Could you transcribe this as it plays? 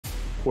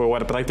We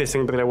were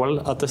practicing really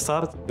well at the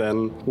start,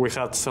 then we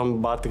had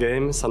some bad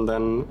games and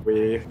then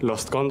we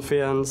lost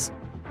confidence.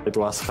 It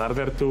was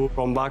harder to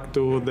come back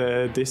to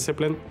the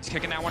discipline. He's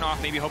kicking that one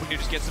off, maybe hoping to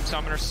just get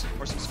some summoners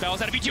or some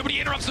spells out of VTO, but he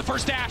interrupts the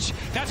first dash.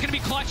 That's gonna be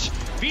clutch.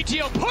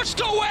 VTO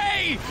pushed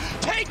away,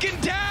 taken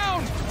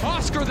down.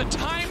 Oscar, the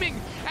timing,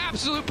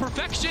 absolute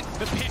perfection.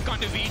 The pick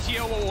onto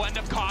VTO will end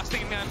up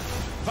costing them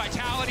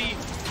vitality.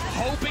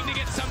 Hoping to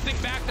get something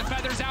back, the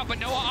feathers out, but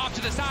Noah off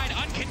to the side,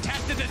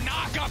 uncontested, the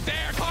knock up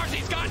there.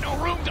 Carsey's got no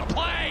room to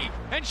play,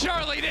 and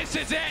surely this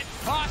is it.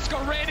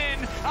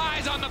 Oscarinin,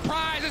 eyes on the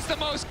prize, it's the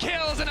most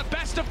kills in a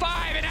best of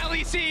 5 in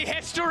LEC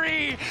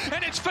history,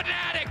 and it's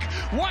Fnatic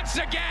once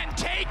again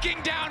taking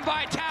down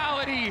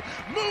vitality,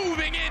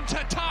 moving into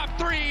top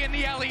 3 in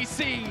the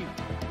LEC.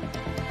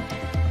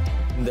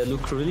 They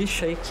look really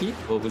shaky,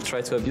 but we'll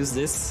try to abuse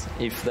this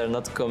if they're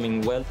not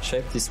coming well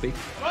shaped this week.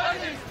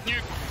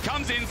 Nuke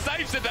comes in,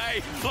 saves the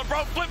day.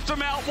 Labrov flips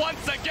him out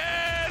once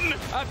again.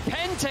 A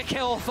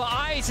pentakill for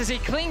Ice as he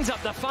cleans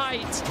up the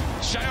fight.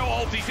 Sheo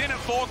holds, he's in at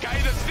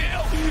 4K, the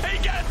steal, he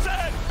gets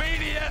it.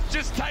 BDS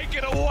just take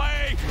it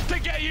away to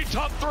get you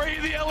top 3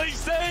 in the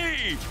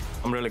LEC.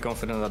 I'm really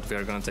confident that we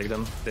are going to take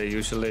them. They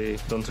usually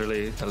don't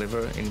really deliver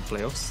in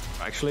playoffs.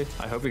 Actually,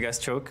 I hope you guys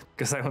choke,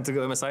 because I want to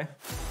go MSI.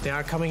 They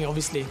are coming,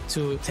 obviously,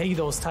 to take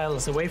those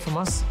titles away from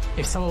us.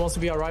 If someone wants to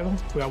be our rival,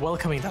 we are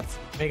welcoming that.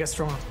 Make us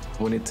stronger.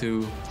 We need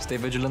to stay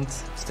vigilant,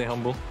 stay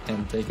humble,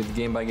 and take it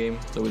game by game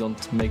so we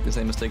don't make the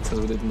same mistakes as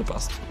we did in the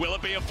past. Will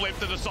it be a flip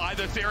to the side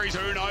of the series?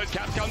 Who knows?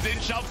 Caps comes in,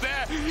 shoves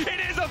there.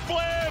 It is a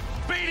flip!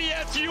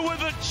 BDS, you were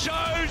the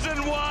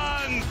chosen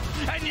one!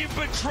 And you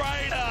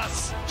betrayed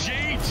us!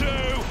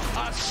 G2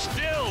 are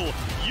still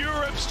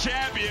Europe's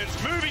champions,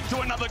 moving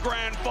to another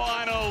grand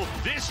final.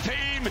 This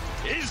team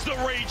is the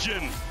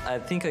region. I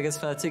think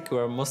against Fnatic,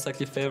 we're most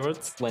likely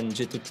favorites when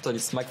G2 totally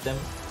smacked them.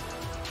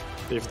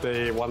 If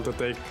they want to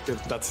take it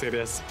that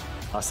serious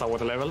as our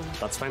level,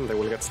 that's fine, they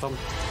will get stumped.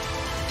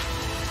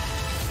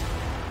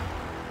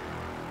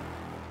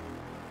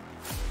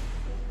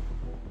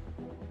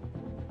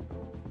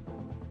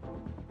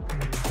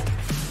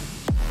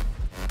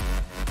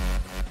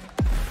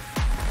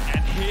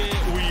 And here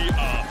we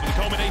are for the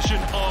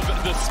culmination of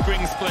the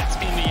Spring Split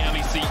in the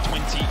LEC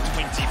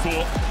 2024.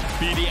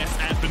 BDS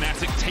and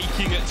Fnatic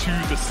taking it to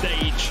the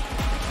stage.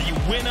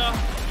 The winner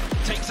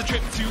takes a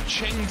trip to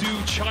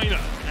Chengdu, China,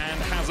 and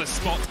has a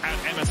spot at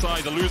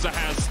MSI. The loser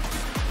has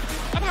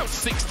about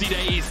 60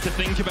 days to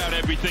think about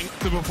everything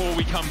before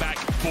we come back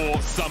for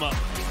summer.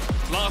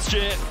 Last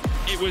year,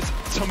 it was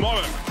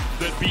tomorrow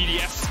that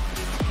BDS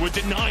were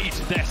denied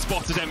their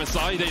spot at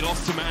MSI. They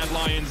lost to Mad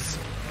Lions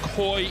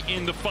Koi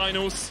in the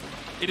finals.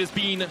 It has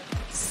been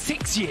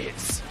 6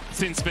 years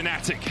since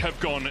Fnatic have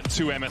gone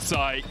to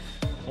MSI.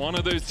 One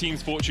of those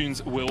teams'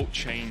 fortunes will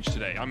change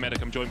today. I'm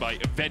Medic, I'm joined by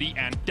Vedi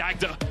and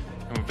Dagda.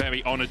 And we're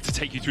very honored to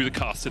take you through the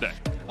cast today.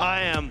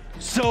 I am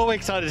so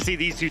excited to see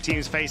these two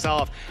teams face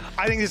off.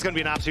 I think this is going to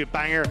be an absolute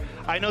banger.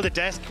 I know the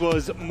desk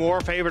was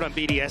more favored on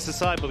BDS's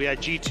side, but we had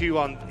G2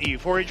 on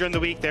Euphoria during the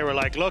week. They were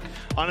like, look,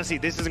 honestly,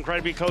 this is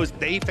incredibly close.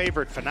 They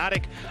favored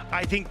Fnatic.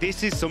 I think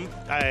this is some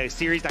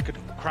series that could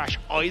crash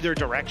either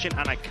direction,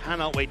 and I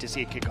cannot wait to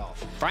see it kick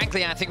off.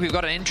 Frankly, I think we've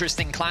got an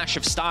interesting clash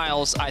of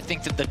styles. I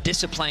think that the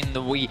discipline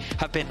that we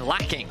have been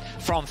lacking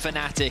from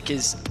Fnatic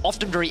is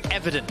often very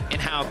evident in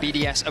how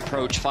BDS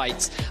approach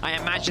fights. I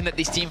imagine that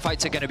these team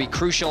fights are going to be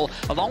crucial,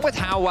 along with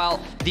how well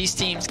these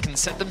teams can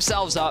set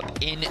themselves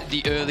up in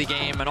the early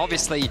game, and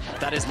obviously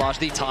that is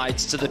largely tied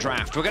to the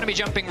draft. We're going to be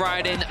jumping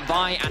right in.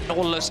 Vi and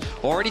Nautilus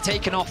already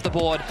taken off the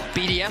board.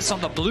 BDS on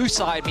the blue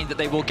side mean that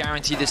they will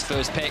guarantee this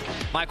first pick.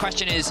 My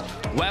question is,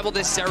 where will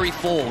this Zeri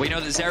fall? We know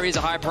that Zeri is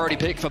a high priority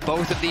pick for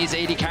both of these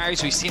AD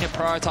carries. We've seen it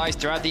prioritized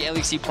throughout the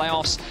LEC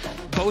playoffs.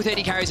 Both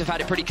AD carries have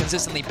had it pretty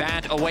consistently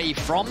banned away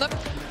from them.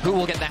 Who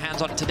will get their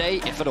hands on it today,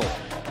 if at all?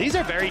 These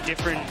are very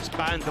different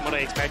bans than what I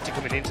expected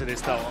coming into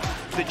this, though.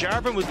 The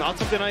Jarvan was not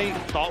something I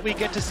thought we'd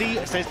get to see.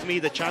 It says to me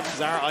that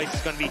chances are Ice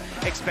is going to be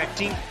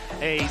expecting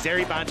a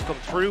Zeri ban to come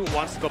through,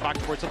 wants to go back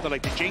towards something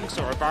like the Jinx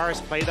or a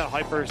Varus, play that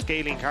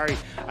hyper-scaling carry,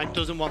 and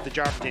doesn't want the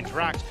Jarvan to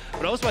interact.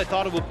 But also I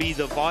thought it would be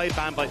the Vi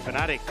ban by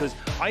Fnatic, because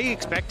I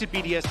expected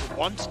BDS to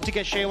want to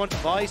get Sheo onto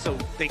Vi so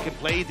they can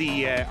play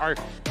the, or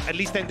at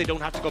least then they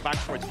don't have to go back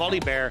towards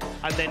Volibear,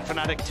 and then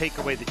Fnatic take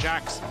away the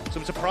Jax. So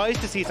I'm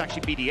surprised to see it's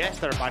actually BDS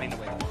that are banning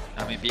away.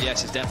 I mean,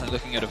 BDS is definitely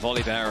looking at a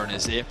Volibear and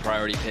Azir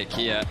priority pick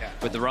here. Yeah.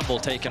 With the Rumble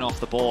taken off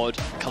the board,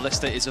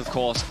 Kalista is of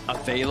course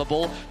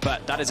available,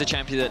 but that is a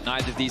champion that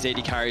neither of these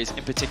AD carries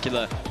in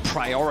particular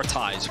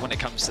prioritize when it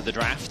comes to the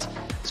draft.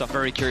 So I'm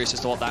very curious as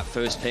to what that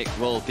first pick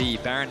will be.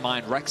 Bear in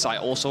mind,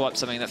 Rek'Sai also up,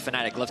 something that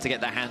Fnatic love to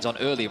get their hands on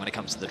early when it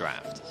comes to the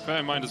draft. Bear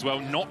in mind as well,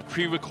 not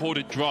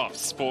pre-recorded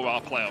drafts for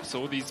our playoffs.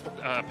 So all these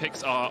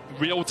picks are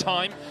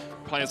real-time.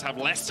 Players have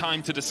less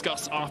time to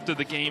discuss after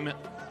the game,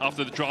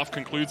 after the draft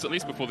concludes, at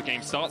least before the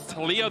game starts.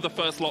 Taliyah, the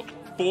first lock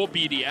for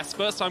BDS.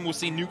 First time we'll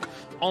see Nuke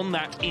on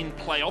that in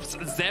playoffs.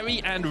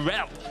 Zeri and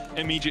Rell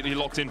immediately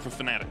locked in for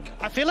Fnatic.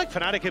 I feel like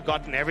Fnatic have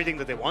gotten everything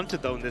that they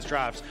wanted though in this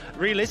draft.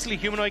 Realistically,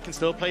 Humanoid can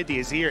still play the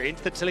Azir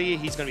into the Taliyah.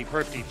 He's going to be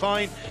perfectly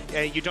fine.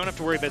 You don't have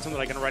to worry about something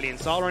like an Aurelion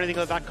Sol or anything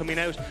like that coming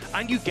out.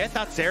 And you get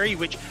that Zeri,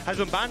 which has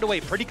been banned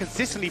away pretty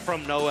consistently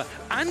from Noah,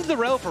 and the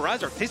Rell for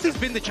Razork. This has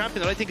been the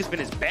champion that I think has been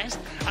his best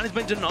and has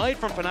been denied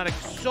from Fnatic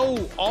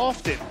so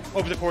often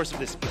over the course of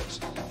this split.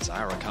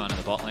 Xayah Rakan in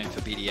the bot lane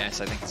for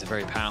BDS. I think it's a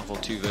very powerful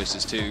 2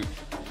 versus 2.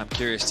 I'm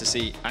curious to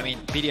see. I mean,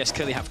 BDS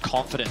clearly have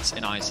confidence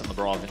in Ice and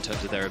Labrov in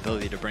terms of their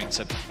ability to bring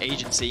some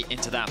agency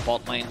into that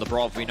bot lane.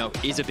 Labrov, we know,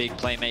 is a big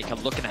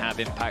playmaker, looking to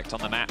have impact on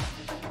the map.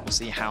 We'll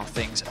see how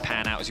things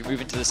pan out as we move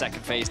into the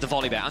second phase. The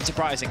volley bet,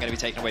 unsurprising, going to be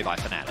taken away by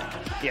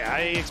Fnatic. Yeah, I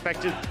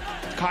expected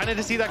kind of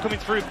to see that coming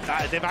through.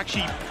 They've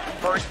actually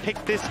first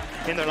picked this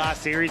in their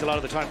last series a lot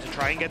of the time to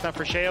try and get that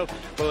for Sheo,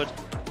 but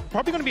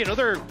probably going to be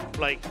another,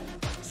 like,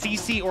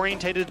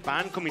 CC-orientated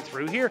ban coming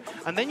through here,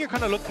 and then you're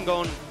kind of looking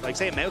going, like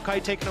say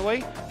Maokai taken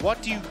away,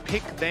 what do you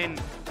pick then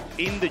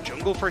in the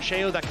jungle for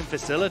Sheo that can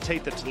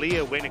facilitate the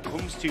Taliyah when it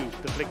comes to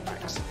the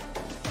FLICKR?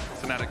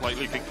 Fnatic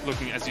likely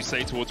looking, as you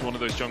say, towards one of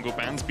those jungle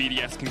bans.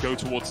 BDS can go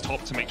towards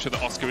top to make sure that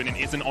Oscarinin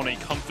isn't on a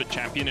comfort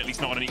champion, at least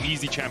not on an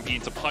easy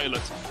champion to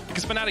pilot,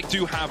 because Fnatic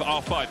do have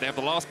R5. They have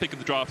the last pick of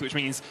the draft, which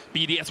means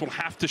BDS will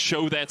have to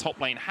show their top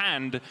lane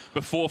hand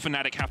before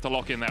Fnatic have to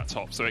lock in that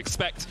top. So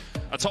expect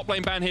a top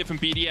lane ban here from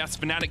BDS.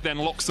 Fnatic then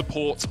lock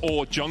support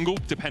or jungle,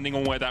 depending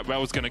on where that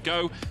Rell is going to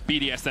go.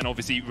 BDS then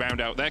obviously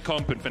round out their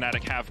comp, and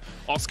Fnatic have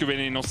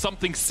Oscarinin or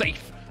something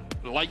safe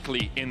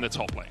likely in the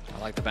top lane. I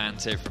like the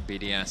bans here from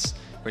BDS,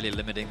 really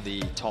limiting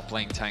the top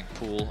lane tank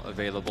pool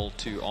available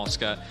to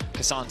Oscar.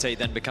 Cassante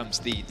then becomes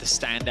the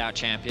standout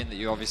champion that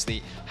you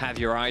obviously have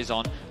your eyes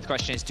on. The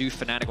question is, do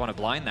Fnatic want to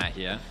blind that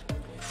here?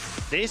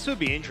 This would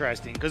be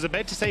interesting, because I'm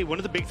about to say one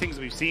of the big things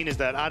we've seen is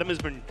that Adam has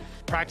been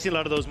practicing a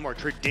lot of those more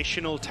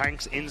traditional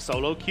tanks in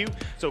solo queue.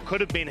 So it could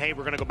have been, hey,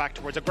 we're going to go back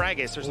towards a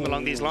Gragas or something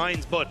along these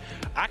lines, but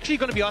actually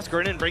going to be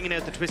Oscarinin bringing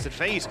out the Twisted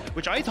Fate,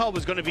 which I thought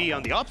was going to be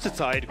on the opposite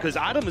side, because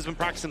Adam has been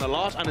practicing a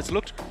lot and it's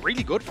looked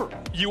really good for him.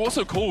 You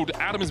also called,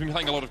 Adam has been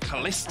playing a lot of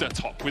Kalista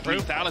top with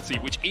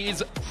lethality, which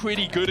is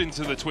pretty good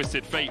into the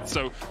Twisted Fate.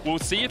 So we'll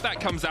see if that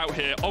comes out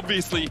here.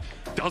 Obviously,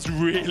 does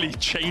really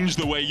change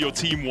the way your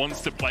team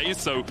wants to play,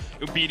 so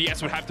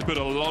BDS would have to put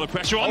a lot of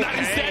pressure on that.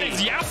 Instead,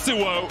 it's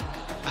Yasuo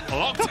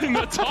locked in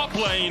the top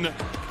lane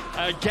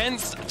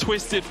against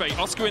Twisted Fate.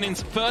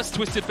 Oscarinin's first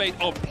Twisted Fate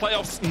of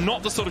playoffs,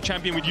 not the sort of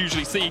champion we'd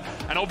usually see,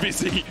 and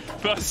obviously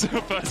first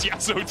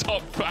Yasuo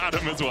top for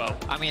Adam as well.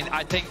 I mean,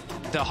 I think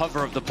the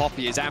hover of the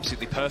Poppy is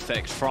absolutely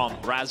perfect from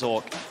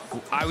Razork.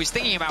 I was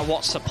thinking about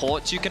what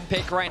supports you can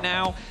pick right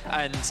now,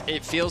 and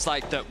it feels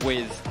like that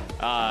with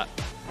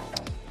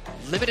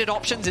limited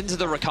options into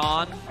the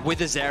Rakan with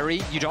the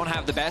Zeri, you don't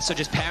have the best, so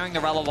just pairing the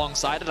Rell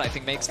alongside it I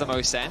think makes the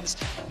most sense.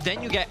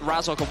 Then you get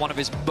Razork on one of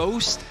his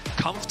most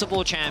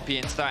comfortable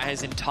champions throughout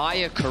his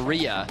entire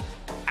career,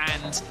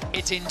 and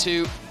it's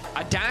into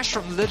a dash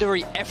from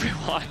literally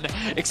everyone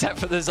except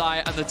for the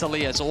Xayah and the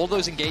Taliyah. So all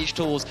those engage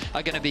tools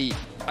are going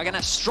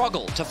to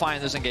struggle to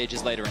find those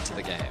engages later into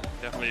the game.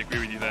 Definitely agree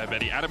with you there,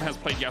 Betty. Adam has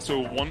played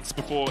Yasuo once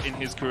before in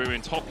his career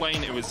in top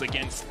lane. It was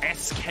against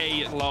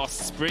SK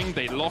last spring.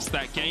 They lost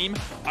that game.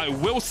 I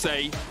will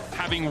say,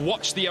 having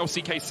watched the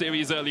LCK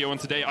series earlier on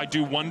today, I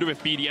do wonder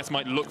if BDS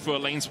might look for a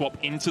lane swap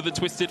into the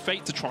Twisted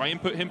Fate to try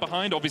and put him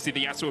behind. Obviously,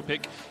 the Yasuo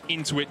pick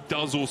into it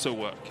does also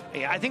work.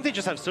 Yeah, I think they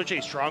just have such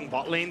a strong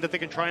bot lane that they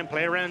can try and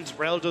play around.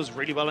 Rell does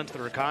really well into the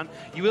Rakan.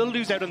 You will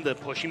lose out on the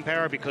pushing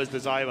power because the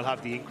Xayah will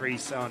have the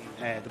increase on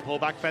the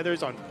pullback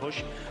feathers on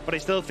push, but I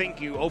still think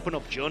you open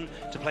up Jun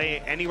to play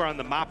anywhere on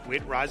the map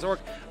with Razork,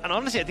 and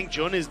honestly I think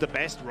Jun is the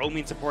best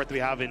roaming support that we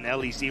have in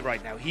LEC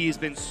right now. He has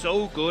been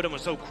so good and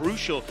was so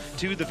crucial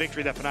to the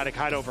victory that Fnatic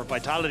had over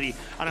Vitality,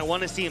 and I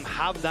want to see him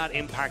have that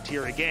impact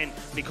here again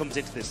when he comes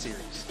into this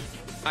series.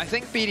 I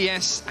think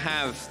BDS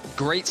have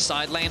great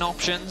side lane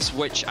options,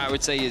 which I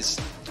would say is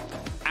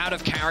out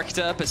of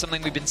character, but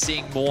something we've been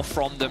seeing more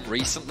from them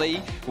recently,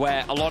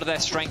 where a lot of their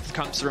strength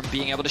comes from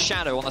being able to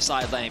shadow on the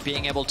side lane,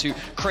 being able to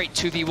create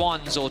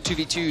 2v1s or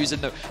 2v2s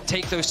and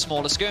take those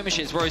smaller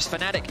skirmishes, whereas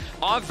Fnatic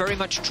are very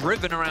much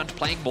driven around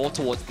playing more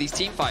towards these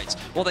team fights.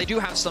 While they do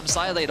have some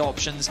side lane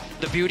options,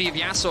 the beauty of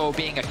Yasuo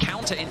being a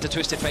counter into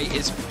Twisted Fate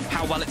is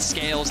how well it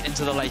scales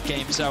into the late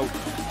game. So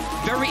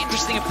very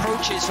interesting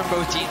approaches from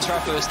both teams for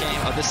our first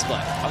game of the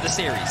split, of the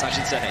series, I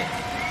should say.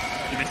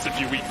 You missed a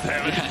few weeks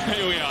there.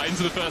 Here we are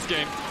into the first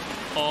game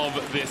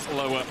of this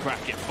lower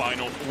bracket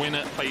final.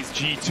 Winner plays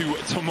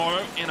G2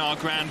 tomorrow in our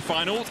grand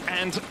finals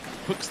and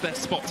books their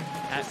spot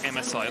at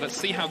MSI. Let's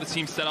see how the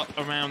team's set up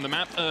around the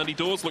map. Early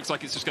doors, looks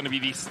like it's just going to be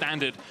the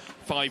standard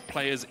 5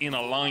 players in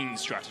a line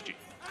strategy.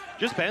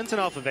 Just bouncing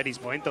off of Eddie's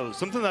point though,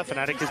 something that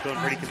Fnatic has done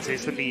pretty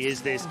consistently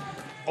is this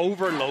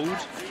overload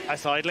a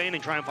side lane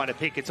and try and find a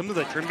pick. It's something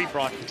that Trimby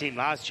brought to the team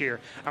last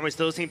year, and we're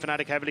still seeing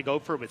Fnatic heavily go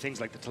for it with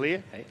things like the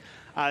Taliyah,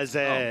 as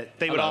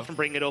they would often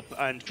bring it up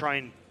and try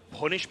and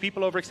punish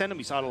people overextend them.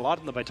 We saw it a lot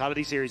in the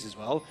Vitality series as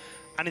well.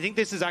 And I think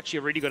this is actually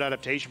a really good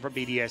adaptation for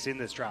BDS in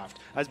this draft.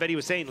 As Betty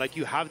was saying, like,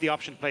 you have the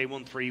option to play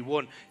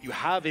 1-3-1. You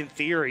have, in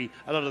theory,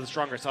 a lot of the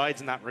stronger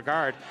sides in that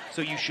regard.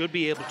 So you should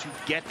be able to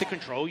get the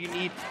control you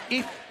need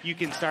if you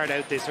can start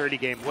out this early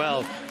game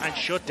well and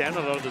shut down a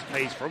lot of those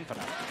plays from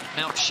Fnatic.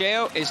 Now,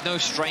 Sheo is no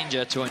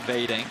stranger to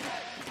invading.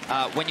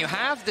 When you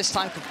have this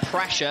type of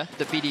pressure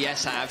that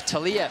BDS have,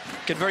 Taliyah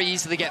can very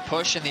easily get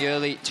pushed in the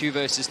early 2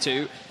 versus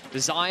 2. The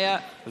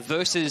Xayah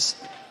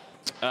versus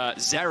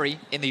Zeri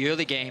in the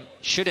early game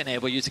should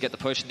enable you to get the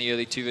push in the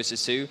early 2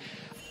 versus 2.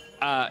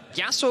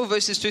 Yasuo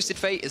versus Twisted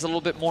Fate is a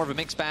little bit more of a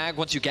mixed bag.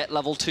 Once you get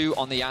level 2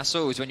 on the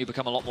Yasuo is when you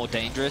become a lot more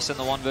dangerous in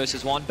the 1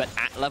 versus 1, but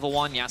at level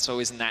 1,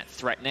 Yasuo isn't that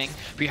threatening.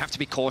 But you have to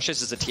be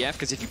cautious as a TF,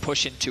 because if you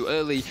push in too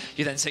early,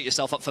 you then set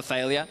yourself up for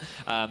failure.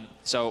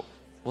 So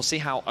we'll see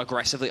how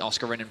aggressively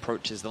Oscarinin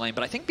approaches the lane.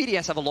 But I think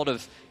BDS have a lot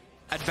of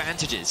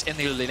advantages in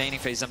the early laning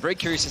phase. I'm very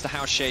curious as to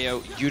how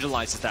Sheo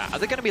utilizes that. Are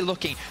they going to be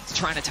looking to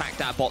try and attack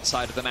that bot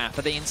side of the map?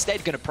 Are they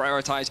instead going to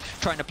prioritize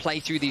trying to play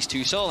through these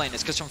 2 solo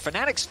laners? Because from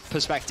Fnatic's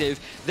perspective,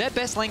 their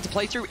best lane to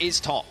play through is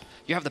top.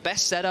 You have the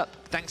best setup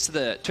thanks to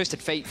the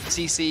Twisted Fate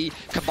CC,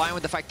 combined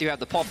with the fact that you have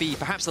the Poppy,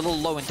 perhaps a little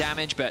low in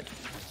damage, but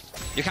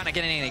you're kind of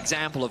getting an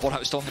example of what I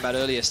was talking about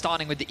earlier.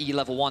 Starting with the E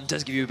level 1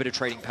 does give you a bit of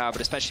trading power,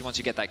 but especially once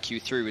you get that Q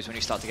through is when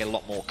you start to get a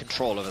lot more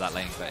control over that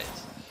laning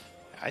phase.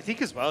 I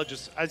think as well,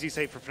 just as you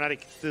say, for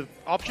Fnatic, the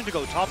option to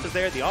go top is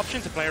there. The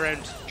option to play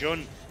around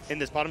Jun in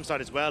this bottom side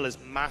as well is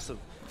massive.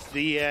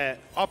 The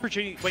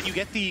opportunity, when you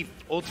get the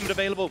ultimate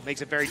available,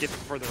 makes it very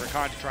difficult for the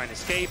Rakan to try and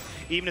escape.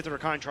 Even if the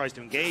Rakan tries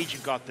to engage,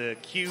 you've got the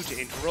Q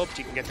to interrupt,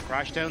 you can get the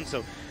crash down.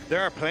 So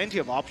there are plenty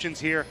of options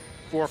here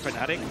for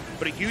Fnatic,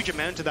 but a huge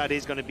amount of that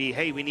is going to be,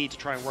 hey, we need to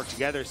try and work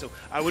together. So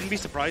I wouldn't be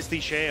surprised to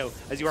see Sheo,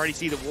 as you already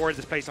see the ward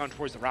that's placed on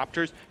towards the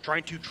Raptors,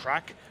 trying to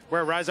track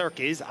where Razork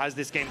is as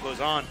this game goes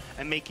on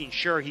and making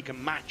sure he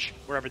can match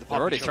wherever the Poppy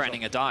They're already shows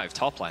threatening up. a dive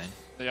top lane.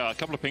 There are a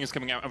couple of pings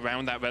coming out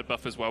around that red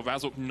buff as well.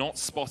 Razork not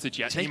spotted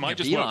yet. He might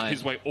just beeline. work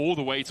his way all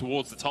the way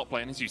towards the top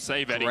lane, as you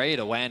say, Vedi. Great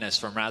awareness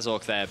from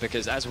Razork there,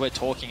 because as we're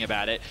talking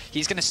about it,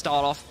 he's going to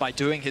start off by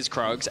doing his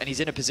Krugs, and he's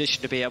in a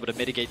position to be able to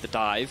mitigate the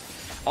dive.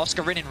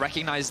 Oscarinin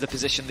recognizes the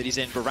position that he's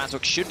in, but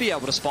Razork should be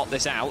able to spot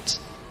this out.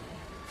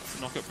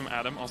 Knock up from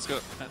Adam. Oscar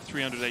at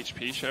 300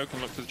 HP. Sheo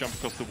can look to jump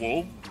across the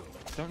wall.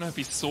 Don't know if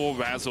he saw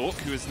Razork,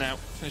 who is now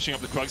finishing up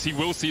the Krugs. He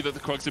will see that the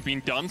Krugs have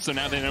been done, so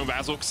now they know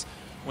Razork's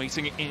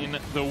waiting in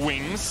the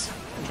wings.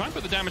 Try and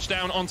put the damage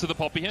down onto the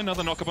Poppy here.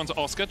 Another knock up onto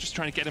Oscar, just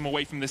trying to get him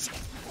away from this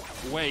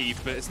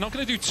wave, but it's not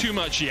going to do too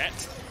much yet.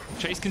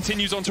 Chase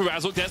continues onto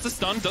Razork. There's the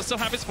stun, does still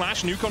have his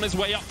flash. Nuke on his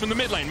way up from the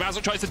mid lane.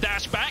 Razork tries to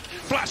dash back,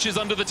 flashes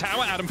under the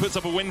tower. Adam puts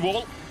up a wind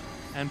wall,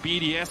 and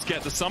BDS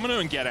get the summoner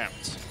and get out.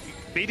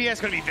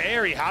 BDS going to be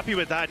very happy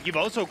with that. You've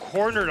also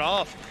cornered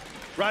off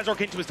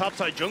Razork into his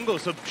topside jungle,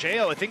 so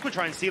Sheo, I think, will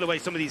try and steal away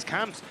some of these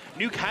camps.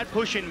 Nuke had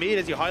push in mid,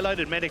 as you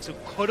highlighted, medics who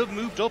could have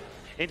moved up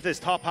into this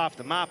top half of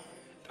the map.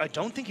 I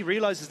don't think he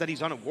realizes that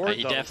he's on a ward,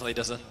 He definitely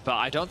doesn't, but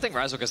I don't think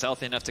Razork is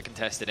healthy enough to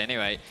contest it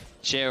anyway.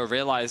 Sheo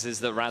realizes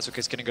that Razork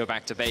is going to go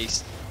back to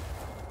base,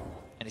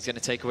 and he's going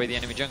to take away the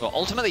enemy jungle.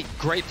 Ultimately,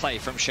 great play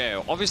from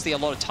Sheo. Obviously, a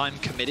lot of time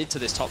committed to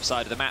this top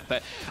side of the map,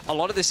 but a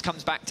lot of this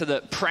comes back to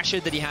the pressure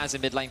that he has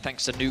in mid lane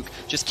thanks to Nuke,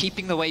 just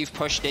keeping the wave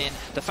pushed in.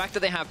 The fact that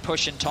they have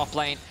push in top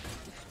lane,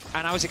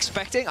 and I was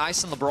expecting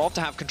Ice and Labrov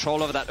to have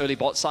control over that early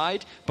bot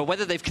side, but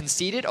whether they've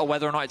conceded or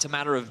whether or not it's a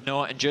matter of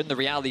Noah and Jun, the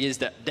reality is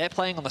that they're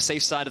playing on the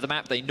safe side of the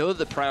map. They know that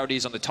the priority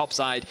is on the top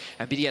side,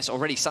 and BDS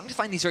already starting to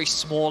find these very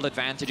small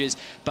advantages,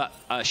 but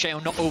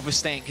Sheo not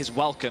overstaying his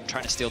welcome,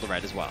 trying to steal the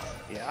red as well.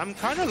 Yeah, I'm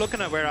kind of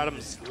looking at where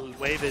Adam's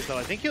wave is, though.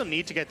 I think he'll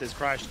need to get this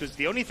crashed, because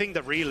the only thing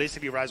that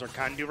realistically Razork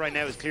can do right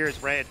now is clear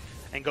his red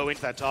and go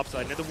into that top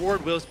side. Now, the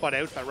ward will spot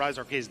out that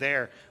Razork is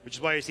there, which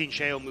is why you're seeing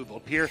Sheo move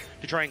up here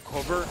to try and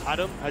cover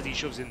Adam as he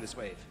shoves in this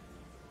wave.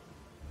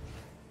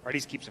 Or at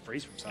least keeps a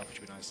freeze for himself,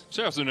 which would be nice.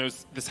 Sheo also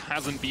knows this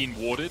hasn't been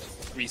warded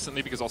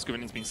recently because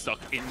Oscarinin's been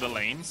stuck in the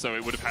lane, so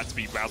it would have had to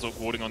be Razork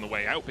warding on the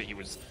way out, but he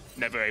was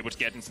never able to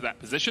get into that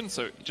position.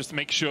 So just to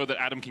make sure that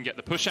Adam can get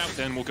the push out,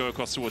 then we'll go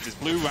across towards his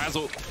blue.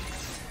 Razork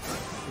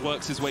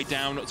works his way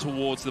down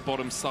towards the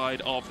bottom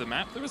side of the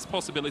map. There is a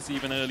possibility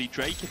of an early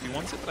Drake if he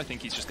wants it, but I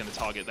think he's just going to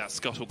target that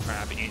Scuttle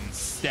Crab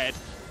instead.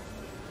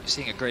 You're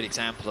seeing a great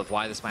example of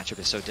why this matchup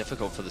is so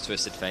difficult for the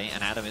Twisted Fate,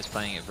 and Adam is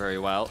playing it very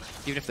well.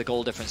 Even if the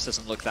goal difference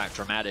doesn't look that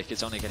dramatic,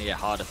 it's only going to get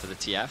harder for the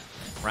TF.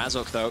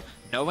 Razork, though,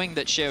 knowing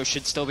that Sheo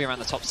should still be around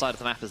the top side of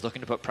the map, is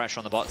looking to put pressure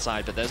on the bot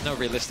side, but there's no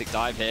realistic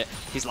dive here.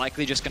 He's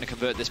likely just going to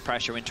convert this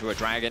pressure into a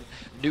dragon.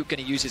 Nuke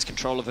going to use his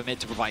control of the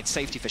mid to provide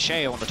safety for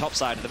Sheo on the top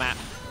side of the map.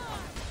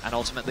 And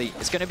ultimately,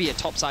 it's going to be a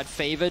top side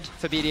favored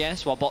for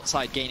BDS, while bot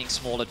side gaining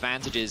small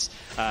advantages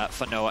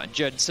for Noah and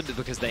Jun, simply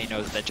because they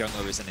know that their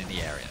jungler isn't in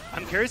the area.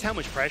 I'm curious how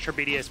much pressure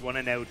BDS want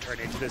to now turn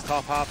into this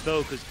top half,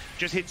 though, because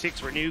just hit 6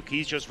 for Nuke,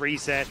 he's just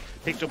reset,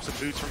 picked up some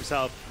boots for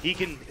himself. He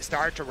can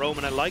start to roam,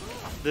 and I like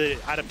the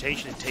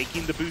adaptation in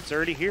taking the boots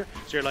early here.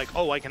 So you're like,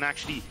 oh, I can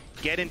actually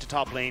get into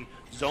top lane,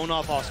 zone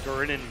off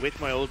Oscarinin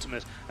with my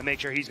ultimate, and make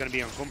sure he's going to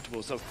be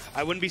uncomfortable. So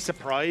I wouldn't be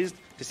surprised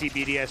to see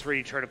BDS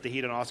really turn up the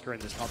heat on Oscar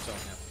in this top zone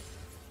now.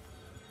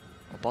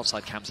 bot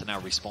side camps are now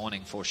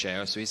respawning for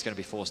Sheo, so he's going to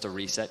be forced to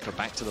reset, go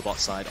back to the bot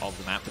side of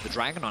the map. But the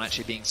Dragon not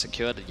actually being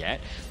secured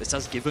yet. This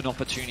does give an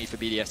opportunity for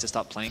BDS to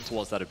start playing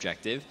towards that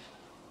objective.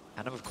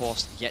 Adam, of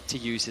course, yet to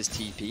use his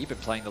TP, but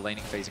playing the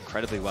laning phase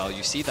incredibly well.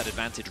 You see that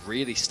advantage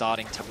really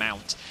starting to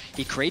mount.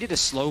 He created a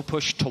slow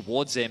push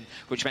towards him,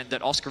 which meant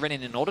that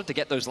Oscarinin, in order to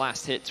get those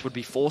last hits, would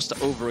be forced to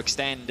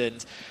overextend,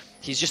 and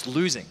he's just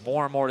losing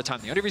more and more at a time.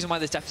 The only reason why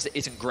this deficit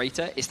isn't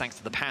greater is thanks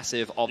to the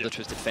passive of the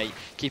Twisted Fate,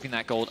 keeping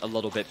that gold a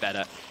little bit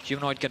better.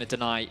 Humanoid going to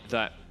deny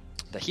the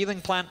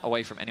healing plan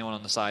away from anyone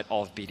on the side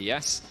of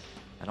BDS.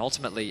 And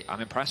ultimately,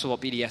 I'm impressed with what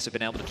BDS have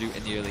been able to do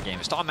in the early game.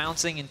 It's not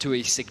mounting into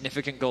a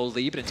significant goal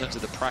lead, but in terms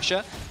of the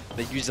pressure,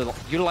 they're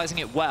utilizing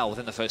it well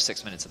within the first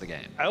 6 minutes of the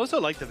game. I also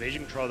like the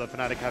vision control that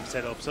Fnatic have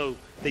set up. So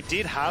they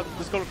did have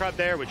the Skull Crab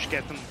there, which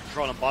gets them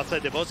control on bot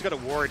side. They've also got a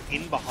ward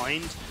in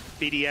behind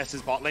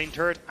BDS's bot lane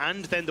turret,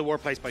 and then the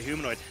ward placed by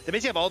Humanoid. They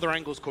basically have all their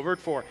angles covered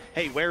for,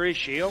 hey, where is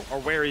Sheo or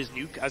where is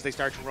Nuke as they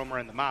start to roam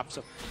around the map.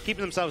 So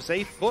keeping themselves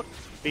safe, but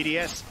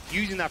BDS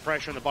using that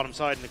pressure on the bottom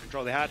side and the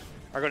control they had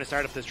are going to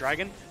start up this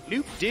Dragon.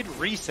 Nuke did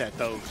reset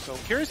though, so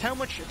curious how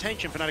much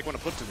attention Fnatic want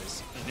to put to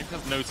this. Nuke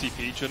has no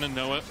TP, Jun and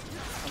Noah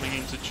coming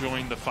in to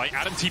join the fight.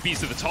 Adam TP's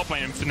to the top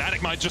lane, and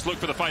Fnatic might just look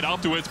for the fight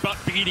afterwards, but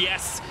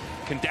BDS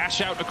can dash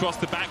out across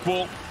the back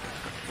wall.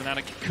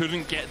 Fnatic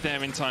couldn't get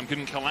there in time,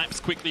 couldn't collapse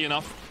quickly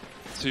enough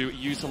to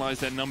utilize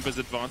their numbers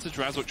advantage.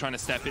 Razork trying to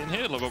step in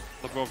here.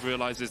 Labrov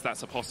realizes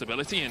that's a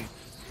possibility and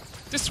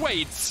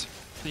dissuades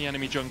the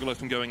enemy jungler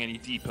from going any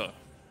deeper.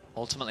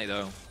 Ultimately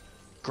though,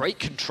 great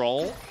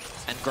control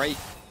and great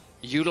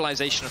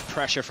utilization of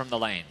pressure from the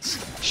lanes.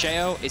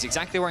 Sheo is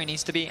exactly where he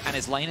needs to be, and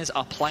his laners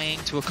are playing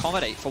to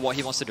accommodate for what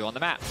he wants to do on the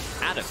map.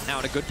 Adam, now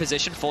in a good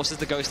position, forces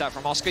the ghost out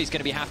from Oscar. He's going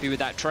to be happy with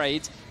that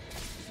trade.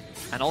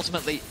 And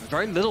ultimately,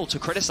 very little to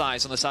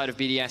criticize on the side of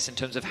BDS in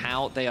terms of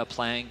how they are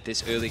playing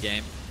this early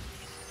game.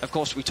 Of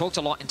course, we talked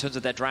a lot in terms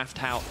of their draft,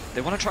 how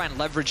they want to try and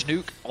leverage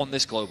Nuke on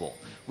this global.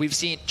 We've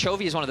seen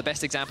Chovy is one of the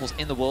best examples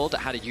in the world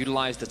at how to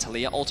utilize the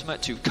Taliyah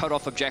ultimate to cut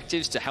off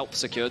objectives to help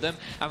secure them.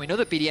 And we know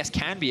that BDS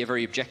can be a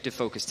very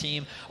objective-focused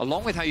team,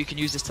 along with how you can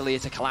use this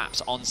Taliyah to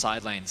collapse on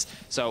side lanes.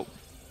 So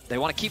they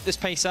want to keep this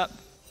pace up,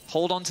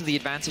 hold on to the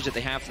advantage that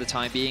they have for the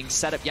time being,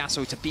 set up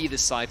Yasuo to be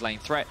this side lane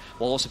threat,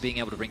 while also being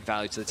able to bring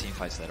value to the team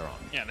fights later on.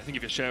 Yeah, and I think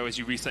if you're Sheo, as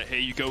you reset here,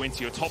 you go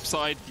into your top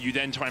side, you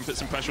then try and put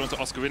some pressure onto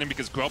Oscarinin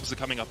because grubs are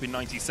coming up in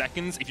 90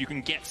 seconds. If you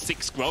can get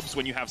 6 grubs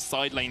when you have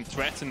side lane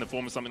threats in the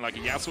form of something like a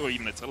Yasuo or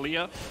even a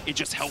Taliyah, it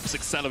just helps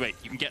accelerate.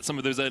 You can get some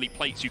of those early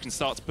plates, you can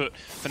start to put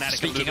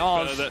Fnatic a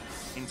little bit further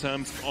in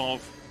terms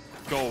of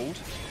gold.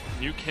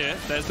 Nuke here,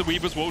 there's the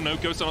Weaver's Wall, no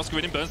ghost on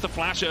Oscarinin, burns the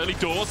flash early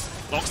doors,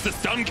 locks the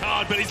stun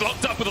card, but he's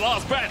locked up with the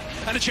last breath,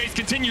 and the chase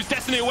continues.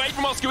 Destiny away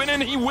from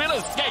Oscarinin, he will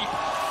escape.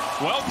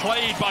 Well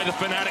played by the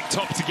Fnatic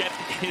top to get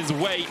his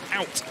way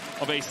out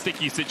of a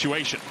sticky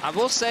situation. I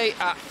will say,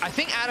 I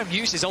think Adam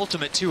used his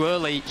ultimate too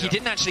early. He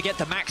didn't actually get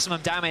the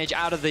maximum damage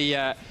out of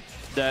the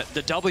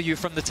W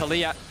from the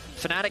Taliyah.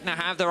 Fnatic now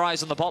have their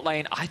eyes on the bot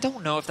lane. I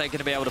don't know if they're going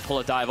to be able to pull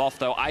a dive off,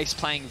 though. Ice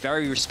playing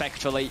very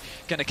respectfully,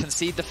 going to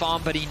concede the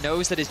farm, but he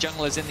knows that his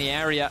jungler is in the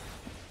area.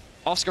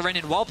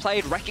 Oscarinin, well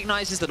played,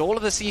 recognizes that all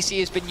of the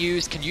CC has been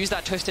used, can use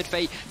that Twisted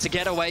Fate to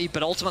get away,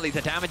 but ultimately the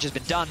damage has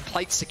been done.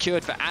 Plate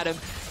secured for Adam.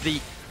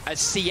 As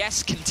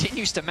CS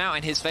continues to mount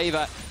in his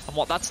favor,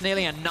 and that's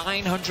nearly a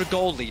 900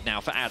 gold lead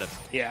now for Adam.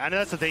 Yeah, and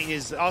that's the thing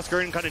is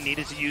Oscarinin kind of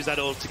needed to use that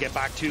ult to get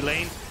back to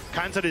lane.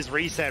 Cancelled his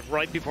reset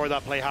right before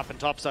that play happened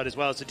topside as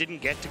well, so didn't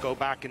get to go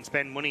back and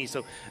spend money.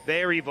 So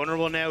very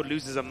vulnerable now,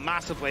 loses a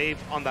massive wave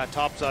on that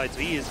top side, so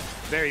he is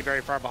very,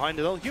 very far behind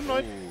it all.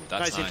 Humanoid,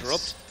 nice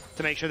interrupt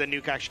to make sure that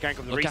Nuke actually can't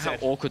come to the reset. Look at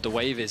how awkward the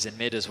wave is in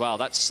mid as well.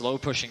 That's slow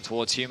pushing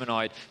towards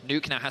Humanoid.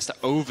 Nuke now has to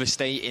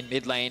overstay in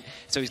mid lane,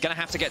 so he's going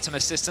to have to get some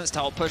assistance to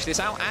help push this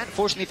out, and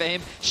fortunately for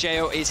him,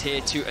 Sheo is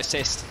here to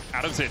assist.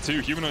 Adam's here too.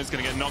 Humanoid's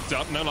going to get knocked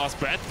up, no last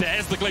breath.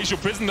 There's the Glacial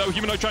Prison though.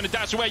 Humanoid trying to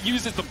dash away,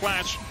 uses the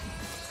flash,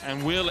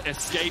 and will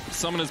escape.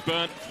 Summoner's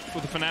burnt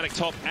for the Fnatic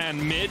top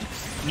and mid.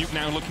 Nuke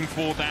now looking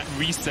for that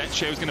reset.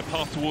 Sheo's going to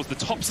pass towards the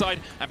top side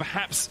and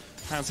perhaps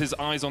has his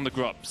eyes on the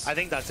grubs. I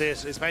think that's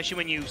it, especially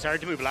when you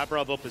start to move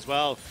Labrov up as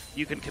well.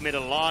 You can commit a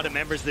lot of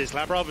members to this.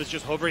 Labrov is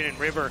just hovering in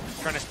river,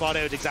 trying to spot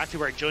out exactly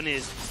where Jun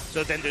is.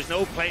 So then there's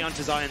no play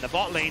onto Xayah in the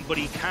bot lane, but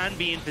he can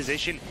be in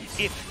position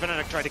if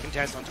Fnatic try to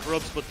contest onto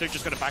grubs, but they're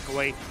just going to back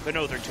away. They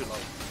know they're too low.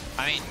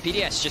 I mean,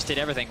 BDS just did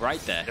everything right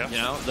there. Yeah. You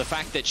know, the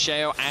fact that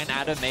Sheo and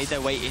Adam made their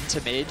way into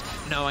mid,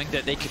 knowing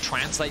that they could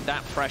translate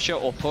that pressure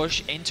or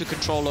push into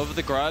control over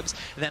the grubs.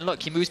 And then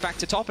look, he moves back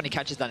to top and he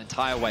catches that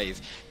entire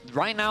wave.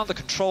 Right now, the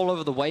control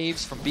over the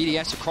waves from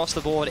BDS across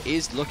the board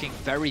is looking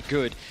very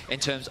good in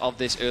terms of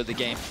this early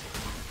game.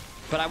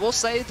 But I will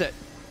say that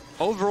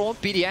overall,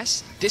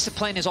 BDS,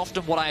 discipline is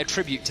often what I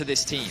attribute to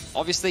this team.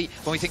 Obviously,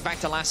 when we think back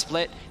to last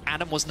split,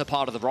 Adam wasn't a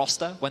part of the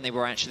roster when they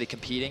were actually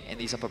competing in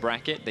these upper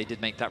bracket. They did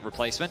make that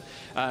replacement.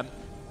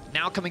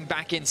 now coming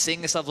back in,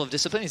 seeing this level of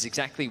discipline is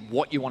exactly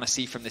what you want to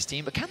see from this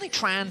team. But can they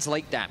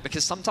translate that?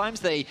 Because sometimes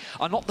they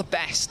are not the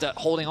best at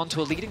holding on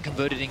to a lead and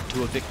converting it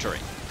into a victory.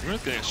 We're going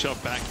to get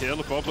shoved back here.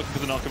 Labrov looking for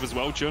the knockup as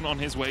well. Jun on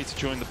his way to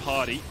join the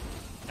party.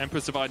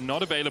 Emperor's Divide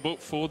not available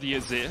for the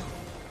Azir.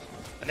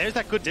 And there's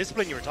that good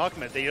discipline you were talking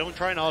about. They don't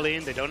try and all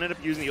in. They don't end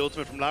up using the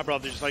ultimate from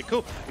Labrov. They're just like,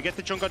 cool, we get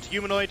the chunk onto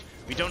Humanoid.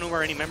 We don't know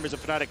where any members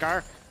of Fnatic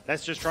are.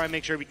 Let's just try and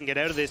make sure we can get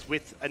out of this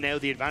with now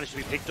the advantage to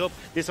be picked up.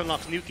 This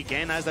unlocks Nuke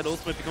again as that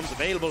ultimate becomes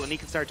available and he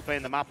can start to play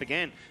in the map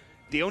again.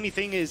 The only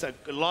thing is a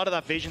lot of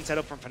that vision set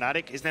up from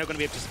Fnatic is now going to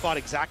be able to spot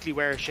exactly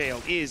where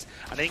Sheo is.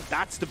 I think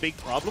that's the big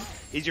problem,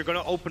 is you're going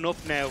to open up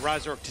now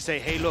Razork to say,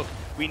 hey, look,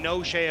 we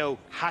know Sheo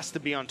has to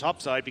be on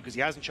top side because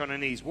he hasn't shown any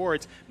of these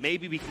wards.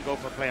 Maybe we can go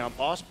for a play on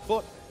boss,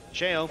 but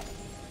Sheo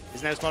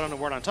is now spot on a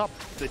ward on top.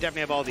 So they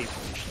definitely have all the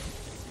information.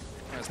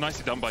 It's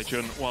nicely done by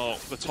Jun while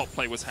the top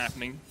play was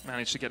happening.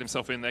 Managed to get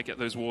himself in there, get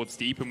those wards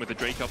deep, and with the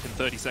Drake up in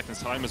 30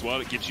 seconds time as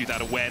well, it gives you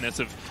that awareness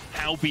of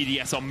how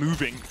BDS are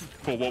moving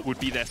for what would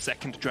be their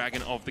second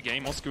dragon of the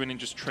game. Oscarinin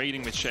just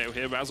trading with Sheo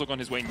here. Razork on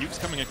his way. Nuke's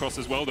coming across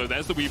as well, though.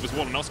 There's the Weaver's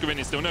Wall, and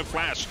Oscarinin still no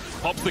flash.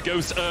 Pops the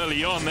Ghost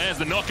early on. There's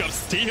the knockup.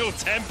 Steel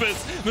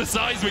tempers the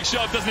seismic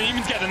shove. Doesn't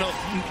even get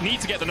the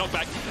need to get the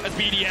knockback as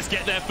BDS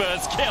get their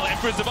first kill.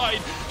 Emperor's Divide.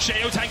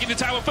 Sheo tanking the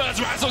tower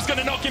first. Razork's going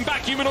to knock him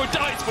back. Humanoid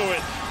dies for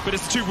it. But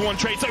it's a 2-for-1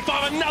 trade so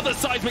far. Another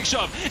seismic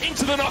shove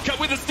into the knockup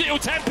with the steel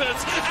tempers,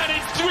 and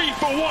it's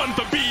 3-for-1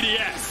 for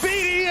BDS.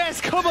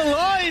 BDS come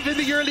alive in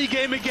the early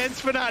game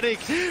against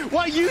Fnatic.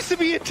 What used to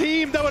be a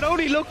team that would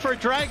only look for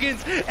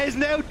dragons is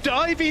now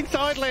diving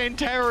side lane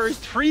towers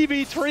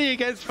 3v3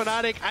 against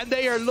Fnatic, and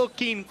they are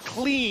looking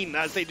clean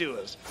as they do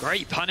it.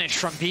 Great punish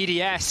from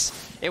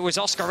BDS. It was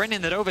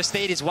Oscarinin that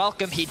overstayed his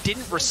welcome. He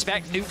didn't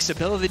respect Nuke's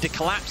ability to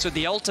collapse with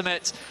the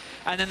ultimate.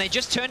 And then they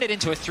just turned it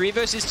into a 3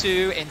 versus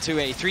 2, into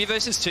a 3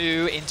 versus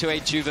 2, into a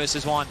 2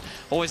 versus 1.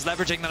 Always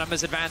leveraging the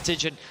numbers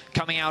advantage and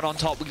coming out on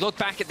top. We look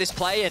back at this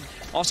play and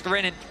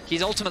Oscarinin,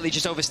 he's ultimately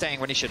just overstaying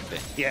when he shouldn't be.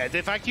 Yeah,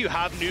 the fact you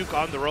have Nuke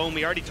on the roam,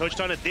 we already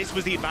touched on it. This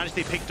was the advantage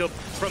they picked up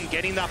from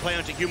getting that play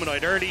onto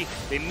Humanoid early.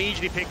 They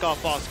immediately pick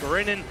off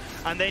Oscarinin,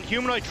 and then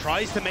Humanoid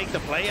tries to make the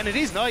play, and it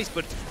is nice,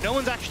 but no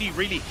one's actually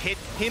really hit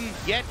him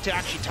yet to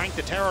actually tank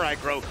the terror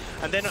aggro.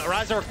 And then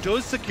Razork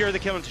does secure the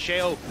kill into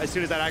Sheo as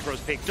soon as that aggro is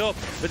picked up.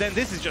 But then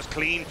this is just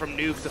clean from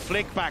Nuke. The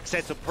flick back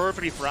sets up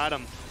perfectly for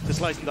Adam to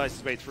slice and dice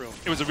his way through.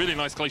 It was a really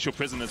nice Glacial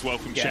Prison as well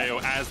from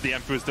Sheo as the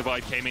Emperor's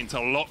Divide came in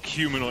to lock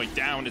Humanoid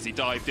down as he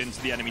dived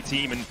into the enemy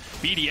team. And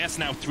BDS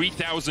now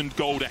 3,000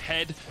 gold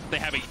ahead. They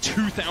have a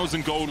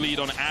 2,000 gold lead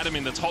on Adam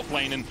in the top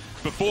lane. And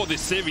before this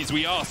series,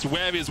 we asked,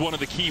 where is one of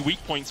the key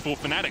weak points for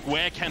Fnatic?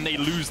 Where can they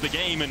lose the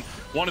game? And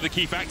one of the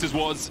key factors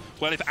was,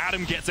 well, if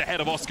Adam gets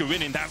ahead of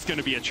Oscarinin, that's going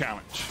to be a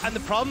challenge. And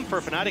the problem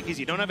for Fnatic is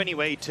you don't have any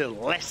way to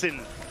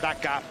lessen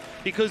that gap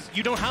because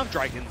you don't have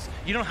dragons.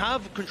 You don't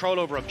have control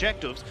over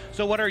objectives.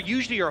 So what are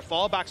usually your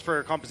fallbacks for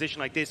a composition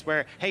like this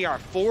where, hey, our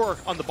 4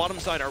 on the bottom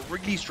side are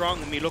really strong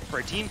when we look for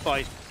a team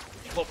fight,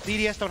 but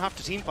BDS don't have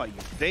to team fight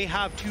you. They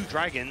have 2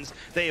 dragons.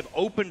 They have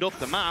opened up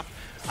the map.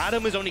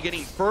 Adam is only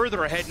getting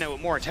further ahead now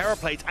with more terror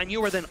plates, and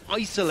you are then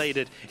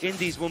isolated in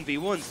these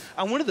 1v1s.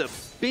 And one of the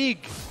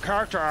big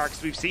character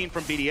arcs we've seen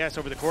from BDS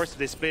over the course of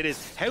this split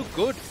is how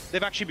good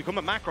they've actually become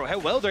at macro, how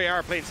well they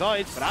are playing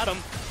sides, but Adam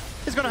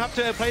is going to have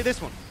to play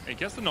this one. He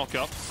gets the knock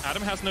up.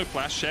 Adam has no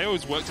flash. Sheo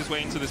has worked his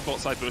way into this bot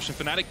side bush, and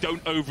Fnatic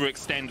don't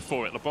overextend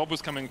for it. Labrov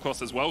was coming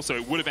across as well, so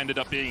it would have ended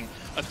up being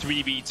a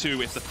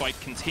 3v2 if the fight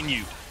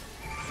continued.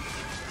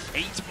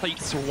 8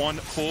 plates to 1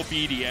 for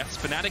BDS.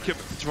 Fnatic have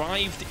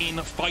thrived in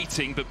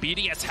fighting, but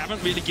BDS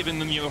haven't really given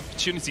them the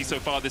opportunity so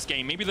far this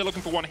game. Maybe they're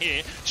looking for one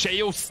here.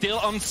 Sheo still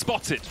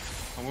unspotted.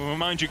 I will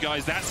remind you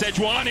guys, that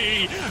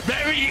Sejuani,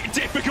 very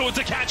difficult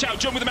to catch out.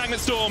 Jump with the Magnet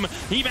Storm.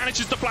 He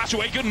manages to flash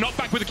away. Good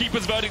knockback with the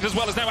Keeper's Verdict as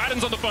well as now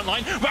Adam's on the front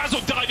line.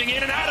 Razork diving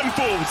in and Adam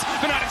falls.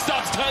 Fnatic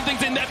starts to turn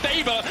things in their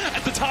favor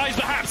as the ties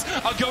perhaps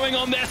are going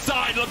on their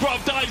side.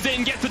 Labrov dives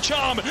in, gets the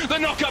charm. The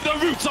knockup,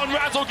 the roots on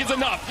Razork is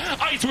enough.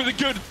 Ice with a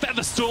good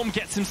Feather Storm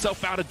gets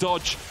himself out of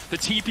dodge. The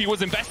TP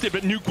was invested,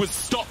 but Nuke was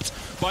stopped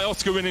by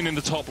Oscarinin in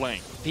the top lane.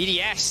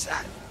 BDS,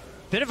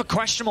 bit of a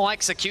questionable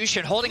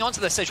execution, holding on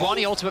to the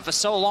Sejuani ultimate for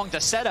so long. The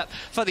setup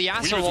for the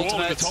Yasuo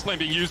ultimate. The top lane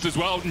being used as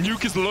well.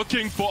 Nuke is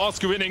looking for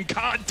Oscarinin.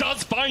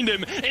 Does find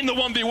him in the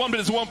 1v1, but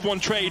it's a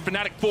 1-for-1 trade.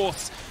 Fnatic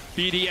force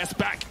BDS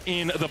back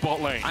in the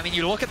bot lane. I mean,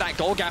 you look at that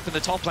gold gap in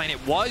the top lane.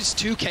 It was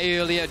 2k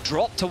earlier,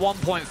 dropped to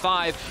 1.5.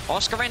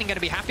 Oscarinin going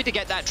to be happy to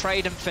get that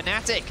trade, and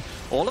Fnatic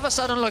all of a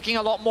sudden looking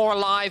a lot more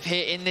alive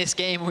here in this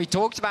game. We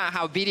talked about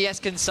how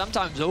BDS can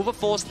sometimes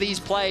overforce these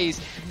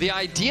plays. The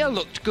idea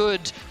looked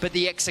good, but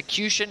the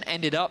execution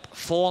ended up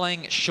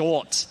falling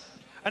short.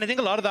 And I think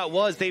a lot of that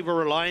was they were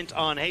reliant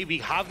on, hey, we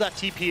have that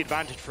TP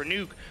advantage for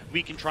Nuke.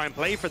 We can try and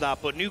play for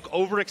that. But Nuke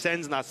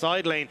overextends in that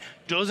side lane,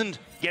 doesn't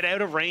get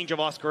out of range of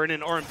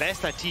Oscarinin or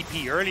invest that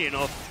TP early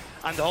enough.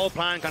 And the whole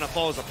plan kind of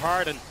falls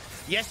apart. And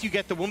yes, you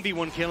get the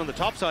 1v1 kill on the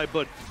top side,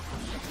 but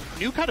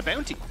Nuke had a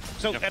bounty.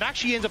 So it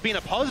actually ends up being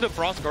a positive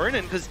for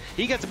Oscarinin because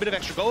he gets a bit of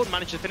extra gold and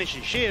manages to finish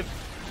his shiv.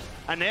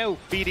 And now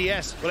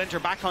BDS will enter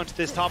back onto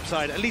this top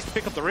side, at least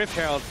pick up the Rift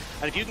Herald.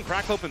 And if you can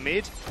crack open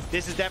mid,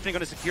 this is definitely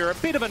going to secure a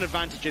bit of an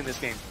advantage in this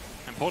game.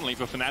 Importantly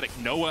for Fnatic,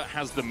 Noah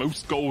has the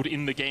most gold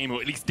in the game, or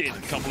at least did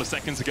a couple of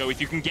seconds ago.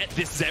 If you can get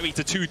this Zeri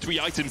to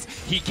 2-3 items,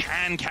 he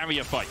can carry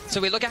a fight.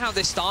 So we look at how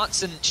this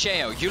starts, and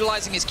Sheo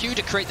utilizing his Q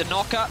to create the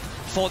knockup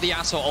for the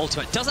Yasuo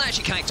ultimate. Doesn't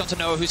actually connect onto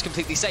Noah, who's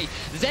completely safe.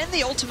 Then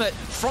the ultimate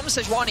from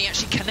Sejuani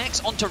actually connects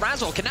onto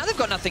Razork, and now they've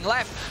got nothing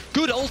left.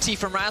 Good ulti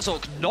from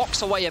Razork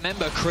knocks away a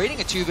member,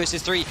 creating a 2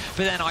 versus 3, but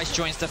then Ice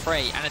joins the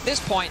fray. And at this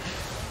point,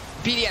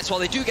 BDS, while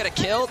they do get a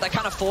kill, they're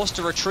kind of forced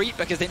to retreat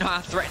because they know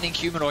how threatening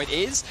Humanoid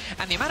is.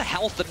 And the amount of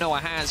health that Noah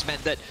has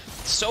meant that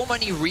so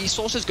many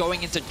resources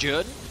going into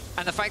Jurn,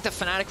 and the fact that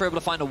Fnatic were able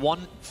to find a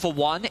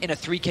 1-for-1 in a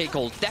 3k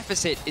gold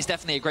deficit is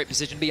definitely a great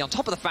position to be, on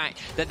top of the fact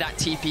that that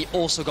TP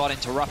also got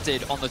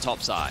interrupted on the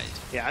top side.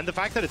 Yeah, and the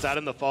fact that it's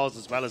Adam that falls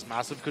as well is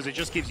massive, because it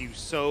just gives you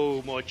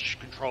so much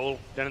control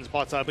down in the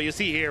spot side. But you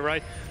see here,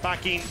 right,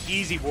 backing,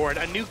 easy ward,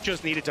 and Nuke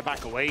just needed to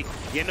back away.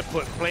 He ended up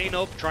playing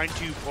up, trying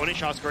to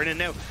punish Oscarinin.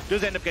 Now,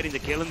 does end up getting the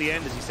kill in the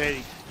end, as you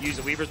said. He used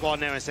the Weaver's Wall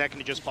now in a second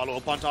to just follow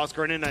up onto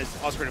Oscarinin as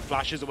Oscarinin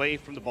flashes away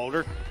from the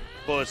boulder.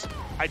 But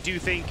I do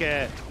think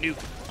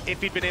Nuke, if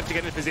he'd been able to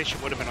get in a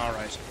position, would have been all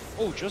right.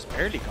 Oh, just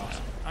barely got.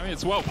 I mean,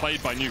 it's well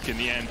played by Nuke in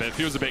the end, but it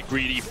feels a bit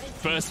greedy,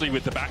 firstly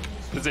with the back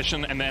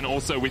position, and then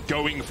also with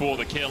going for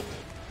the kill.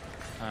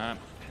 And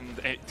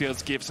it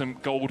does give some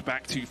gold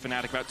back to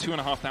Fnatic, about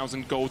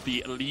 2,500 gold,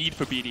 the lead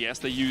for BDS.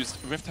 They used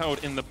Rift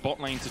Herald in the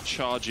bot lane to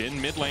charge in.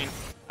 Mid lane,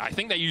 I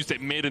think they used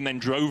it mid and then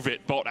drove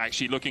it bot,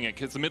 actually looking at,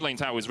 because the mid lane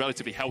tower was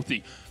relatively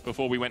healthy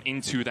before we went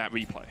into that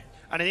replay.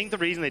 And I think the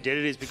reason they did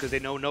it is because they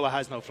know Noah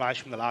has no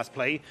flash from the last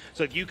play.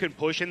 So if you can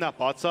push in that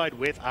bot side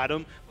with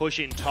Adam, push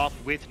in top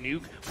with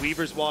Nuke,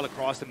 Weaver's Wall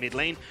across the mid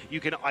lane, you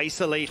can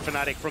isolate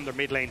Fnatic from their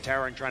mid lane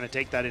tower and trying to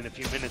take that in a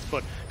few minutes.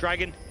 But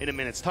Dragon in a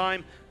minute's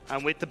time,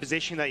 and with the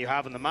position that you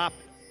have on the map,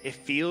 it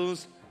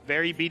feels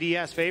very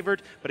BDS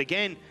favored. But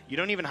again, you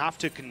don't even have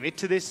to commit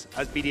to this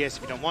as BDS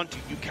if you don't want to.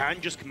 You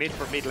can just commit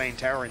for mid lane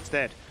tower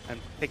instead and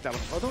pick that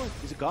one. Although,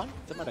 is it gone?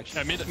 Is that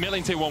actually? Mid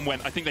lane tier 1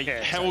 went. I think they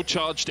held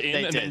charged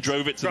in and then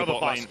drove it to the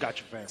bot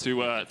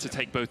lane to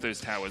take both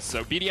those towers.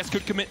 So BDS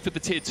could commit for the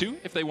tier 2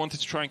 if they wanted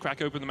to try and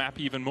crack open the map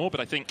even more, but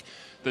I think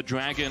the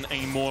Dragon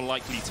a more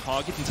likely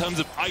target. In terms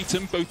of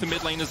item, both the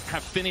mid laners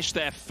have finished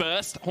their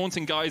first.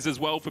 Haunting Guys as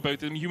well for both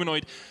of them.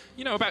 Humanoid,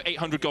 you know, about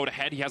 800 gold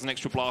ahead. He has an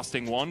extra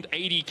blasting wand.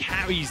 AD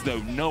carries though,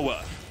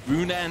 Noah.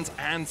 Runans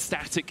and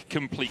static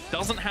complete.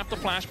 Doesn't have the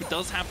flash, but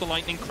does have the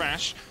lightning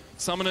crash.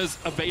 Summoners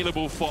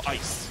available for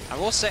ice. I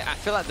will say, I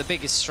feel like the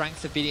biggest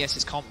strength of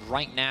BDS's comp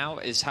right now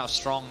is how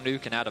strong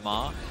Nuke and Adam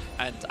are.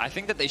 And I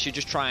think that they should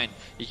just try and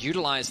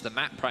utilize the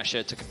map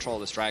pressure to control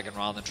this Dragon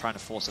rather than trying to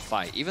force a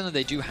fight. Even though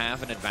they do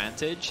have an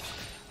advantage,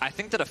 I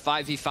think that a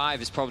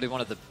 5v5 is probably one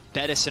of the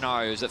better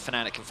scenarios that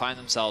Fnatic can find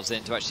themselves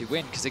in to actually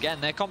win. Because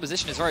again, their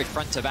composition is very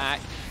front to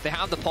back. They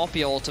have the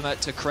Poppy ultimate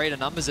to create a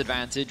numbers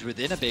advantage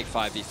within a big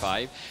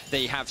 5v5.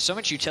 They have so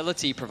much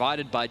utility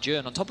provided by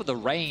Jurn. On top of the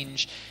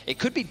range, it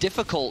could be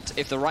difficult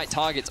if the right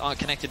targets aren't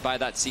connected by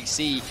that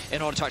CC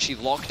in order to actually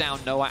lock down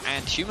Noah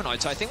and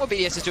Humanoid. So I think what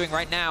BDS is doing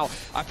right now,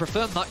 I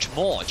prefer much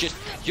more. Just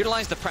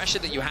utilize the pressure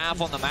that you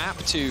have on the map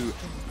to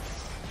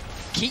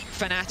keep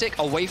Fnatic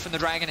away from the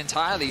Dragon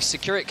entirely,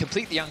 secure it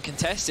completely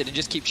uncontested, and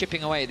just keep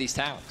chipping away at these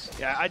towers.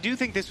 Yeah, I do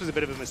think this was a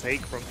bit of a mistake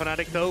from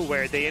Fnatic, though,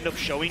 where they end up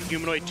showing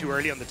Humanoid too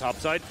early on the top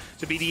side.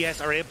 So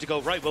BDS are able to go,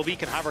 right, well, we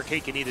can have our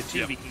cake and eat it too.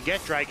 Yep. We can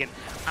get Dragon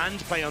and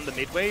play on the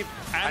mid wave.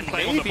 And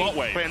play on the bot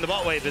wave. Play on the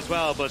bot wave as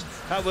well, but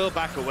that will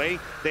back away.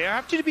 They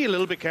have to be a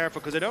little bit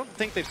careful, because I don't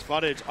think they've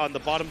spotted on the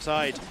bottom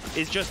side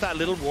is just that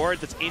little ward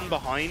that's in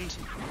behind.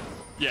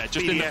 Yeah,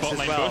 just BDS in the bot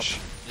lane bush.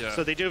 Yeah.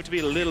 So they do have to be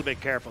a little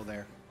bit careful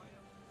there.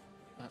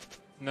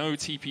 No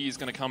TP is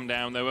going to come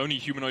down, though. Only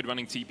Humanoid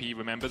running TP.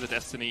 Remember, the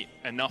Destiny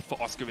enough for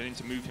Oscarinin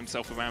to move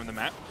himself around the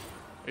map.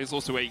 It's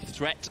also a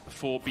threat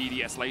for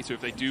BDS later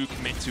if they do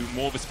commit to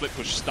more of a split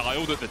push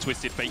style, that the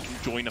Twisted Fate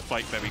can join a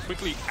fight very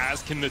quickly,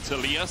 as can the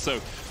Taliyah.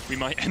 So we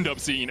might end up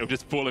seeing, you know,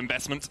 just full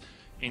investment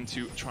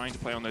into trying to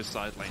play on those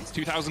side lanes.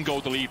 2,000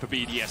 gold to lead for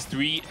BDS.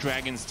 3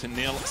 Dragons to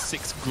 0,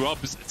 6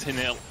 Grubs to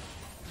 0.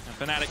 And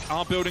Fnatic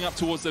are building up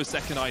towards those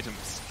second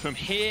items. From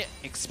here,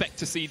 expect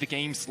to see the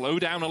game slow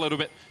down a little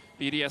bit.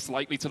 BDS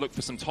likely to look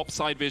for some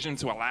topside vision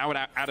to allow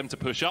Adam to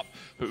push up,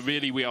 but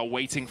really we are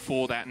waiting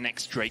for that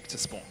next Drake to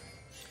spawn.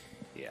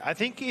 Yeah, I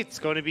think it's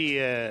going to be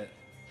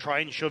try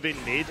and shove in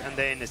mid and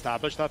then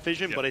establish that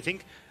vision, yep. But I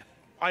think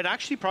I'd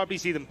actually probably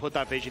see them put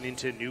that vision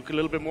into Nuke a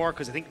little bit more,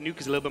 because I think Nuke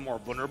is a little bit more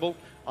vulnerable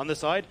on the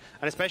side,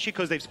 and especially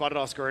because they've spotted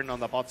Oscarinin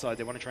on the bot side,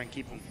 they want to try and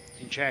keep him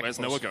in check. Where's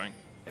Noah going?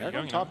 They're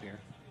going top here.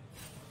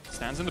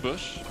 Stands in the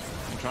bush,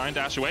 try and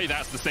dash away.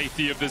 That's the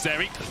safety of the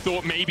Zeri.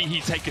 Thought maybe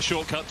he'd take a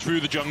shortcut through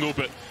the jungle,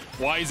 but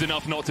wise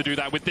enough not to do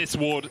that. With this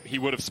ward, he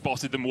would have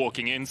spotted them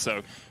walking in,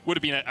 so would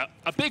have been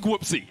a big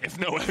whoopsie if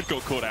Noah had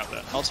got caught out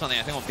there. Ultimately,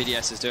 I think what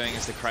BDS is doing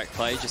is the correct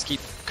play. Just keep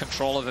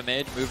control of the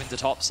mid, move into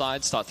top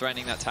side, start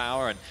threatening that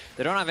tower, and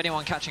they don't have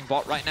anyone catching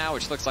bot right now,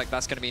 which looks like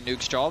that's going to be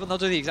Nuke's job, and they'll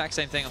do the exact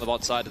same thing on the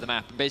bot side of the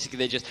map. And basically,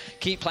 they just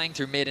keep playing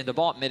through mid into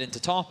bot, mid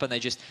into top, and they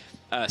just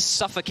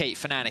suffocate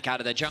Fnatic out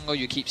of their jungle.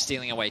 You keep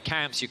stealing away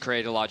camps, you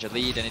create a larger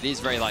lead, and it is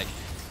very like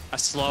a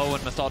slow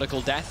and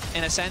methodical death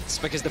in a sense,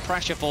 because the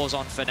pressure falls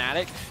on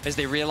Fnatic as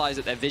they realize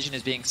that their vision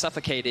is being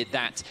suffocated,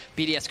 that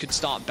BDS could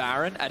start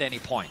Baron at any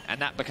point, and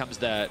that becomes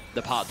the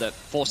part that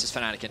forces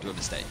Fnatic into a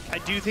mistake. I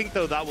do think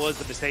though that was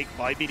the mistake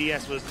by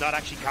BDS, was not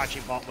actually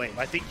catching bot wave.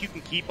 I think you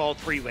can keep all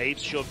three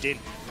waves shoved in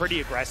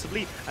pretty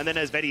aggressively, and then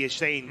as Vedius is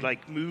saying,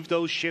 like move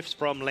those shifts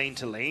from lane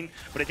to lane,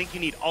 but I think you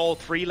need all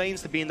three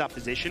lanes to be in that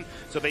position.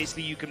 So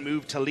basically you can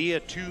move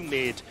Taliyah to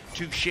mid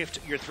to shift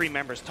your three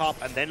members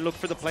top and then look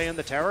for the play on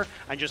the tower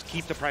and just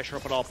keep the pressure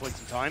up at all points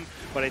in time.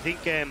 But I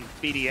think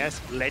BDS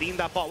letting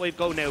that bot wave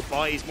go now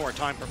buys more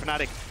time for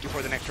Fnatic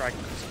before the next dragon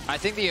comes in. I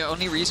think the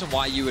only reason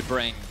why you would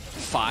bring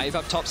 5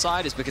 up top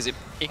side is because it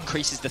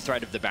increases the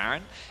threat of the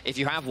Baron. If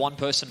you have one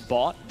person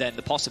bot, then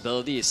the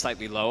possibility is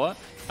slightly lower.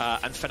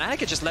 And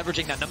Fnatic are just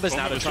leveraging their numbers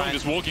now to try and...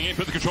 just walking in,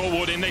 put the control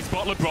ward in, they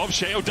spot Labrov,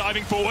 Sheo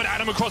diving forward,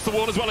 Adam across the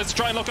wall as well as to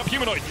try and lock up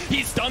Humanoid.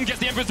 He's stunned, gets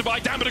the Emperor's to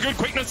bite down, but a good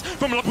quickness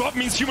from Labrov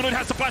means Humanoid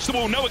has to flash the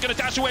wall. Noah going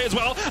to dash away as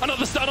well.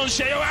 Another stun on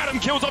Sheo, Adam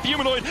kills off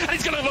Humanoid, and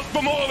he's going to look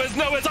for more as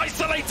Noah's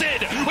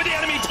isolated with the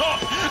enemy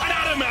top, and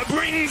Adam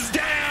brings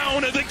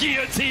down the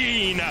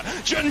guillotine.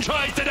 Jun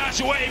tries to dash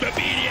away, but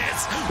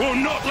BDS will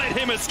not let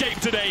him escape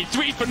today.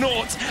 3 for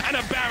naught, and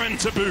a Baron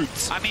to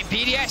boot. I mean,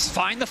 BDS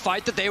find the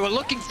fight that they were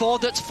looking for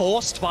that's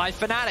forced by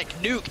Fnatic.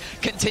 Nuke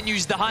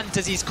continues the hunt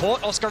as he's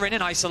caught Oscarinin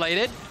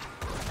isolated.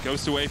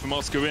 Ghost away from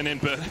Oscarinin,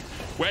 but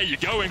where are you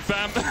going,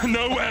 fam?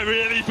 Nowhere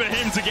really for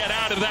him to get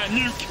out of that.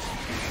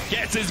 Nuke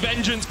gets his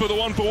vengeance for the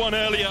 1-for-1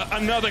 earlier.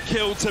 Another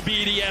kill to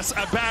BDS,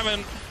 a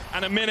Baron,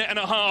 and a minute and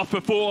a half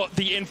before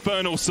the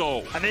Infernal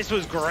Soul. And this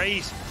was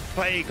great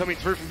play coming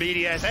through from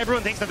BDS.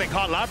 Everyone thinks that they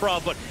caught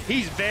Labrov, but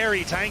he's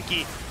very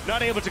tanky,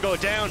 not able to go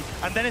down.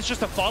 And then it's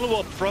just a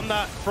follow-up from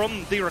that,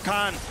 from the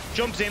Rakan.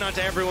 Jumps in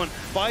onto everyone,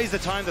 buys the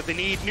time that they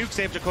need. Nuke's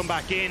able to come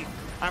back in.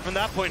 And from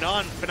that point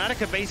on, Fnatic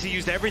have basically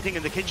used everything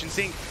in the kitchen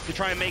sink to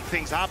try and make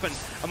things happen.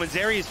 And when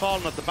Zeri is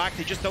falling off the back,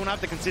 they just don't have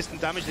the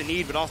consistent damage they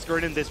need with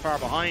Oscarinin this far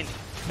behind.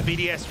 The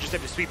BDS are just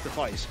able to sweep the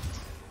fight.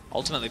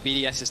 Ultimately,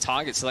 BDS's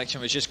target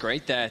selection was just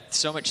great there.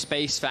 So much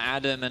space for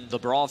Adam and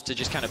Labrov to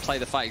just kind of play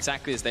the fight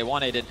exactly as they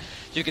wanted. And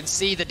you can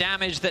see the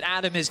damage that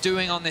Adam is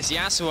doing on this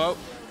Yasuo.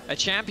 A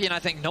champion I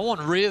think no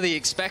one really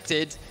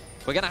expected.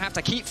 We're going to have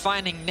to keep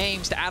finding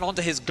names to add on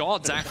to his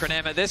Gods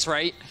acronym at this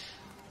rate.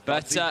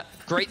 But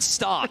great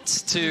start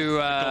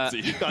to...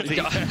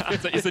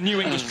 It's a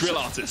new English drill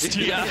artist.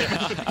 Yeah.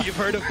 You've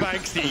heard of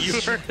Banksy,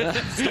 you've heard of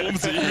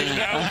Stormzy,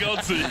 now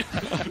Godsy.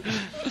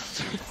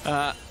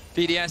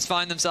 BDS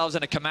find themselves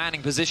in a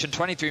commanding position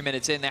 23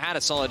 minutes in. They had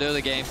a solid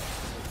early game,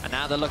 and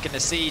now they're looking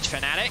to siege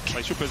Fnatic.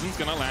 Glacial Prison's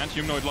going to land.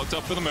 Humanoid locked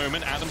up for the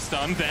moment. Adam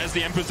stunned. There's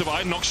the Emperor's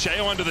Divide. Knocks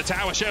Sheo under the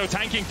tower. Sheo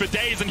tanking for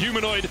days, and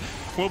Humanoid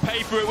will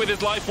pay for it with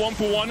his life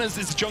 1-for-1 as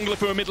his jungler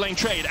for a mid lane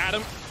trade.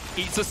 Adam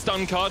eats a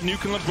stun card.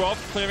 Nuke and Labrov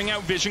clearing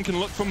out vision, can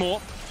look for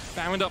more.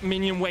 Bound up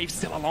minion wave,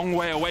 still a long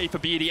way away for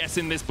BDS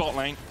in this bot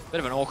lane. Bit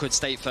of an awkward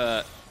state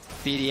for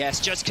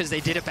BDS, just because they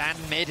did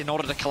abandon mid in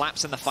order to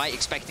collapse in the fight,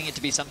 expecting it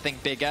to be something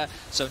bigger.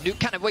 So Nuke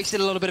kind of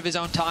wasted a little bit of his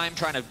own time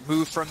trying to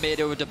move from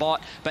mid over to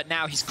bot, but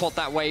now he's caught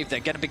that wave.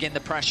 They're going to begin the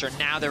pressure.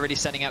 Now they're already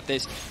setting up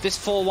this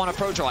 4-1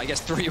 approach, or I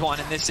guess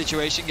 3-1 in this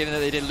situation, given that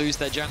they did lose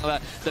their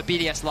jungler. The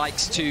BDS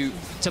likes to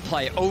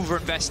play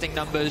over-investing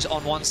numbers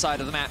on one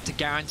side of the map to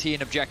guarantee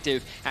an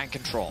objective and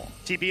control.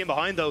 TP in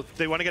behind though,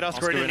 they want to get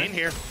Oscarinin in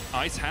here.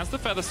 Ice has the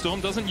Feather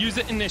Storm, doesn't use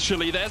it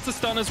initially. There's the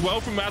stun as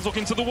well from Razork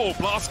into the wall.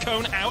 Blast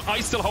Cone out,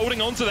 Ice still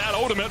holding on to that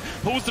ultimate.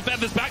 Pulls the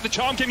feathers back, the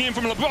charm coming in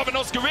from Labrov, and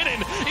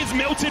Oscarinin is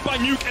melted by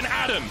Nuke and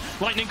Adam.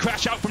 Lightning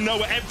crash out from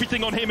nowhere,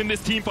 everything on him in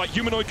this team fight.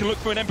 Humanoid can look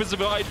for an Emperor's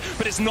Divide,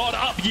 but it's not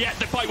up yet.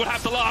 The fight will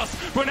have to last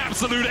for an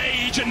absolute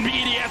age, and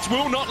BDS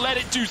will not let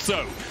it do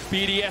so.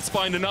 BDS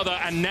find another,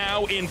 and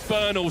now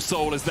Infernal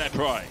Soul is their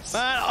prize.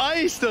 Man,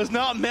 Ice does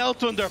not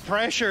melt under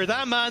pressure.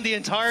 That man the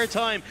entire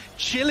time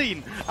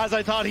chilling as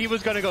I thought he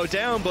was going to go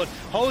down, but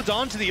holds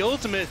on to the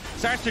ultimate,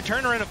 starts to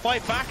turn around and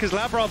fight back as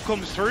Labrov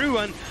comes through,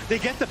 and they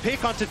get the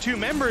pick onto 2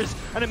 members,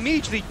 and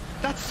immediately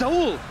that's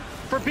soul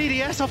for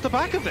BDS off the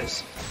back of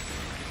this.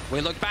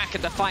 We look back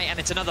at the fight, and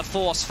it's another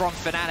force from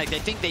Fnatic. They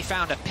think they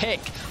found a pick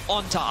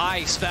onto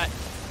Ice, but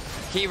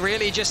he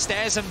really just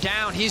stares him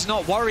down. He's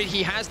not worried.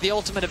 He has the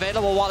ultimate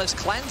available. While his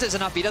cleanse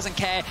isn't up, he doesn't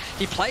care.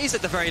 He plays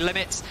at the very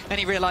limits, and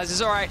he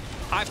realizes, all right,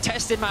 I've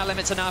tested my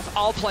limits enough.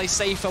 I'll play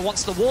safer.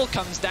 Once the wall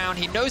comes down,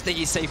 he knows that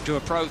he's safe to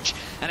approach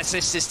and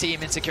assists his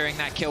team in securing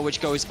that kill, which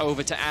goes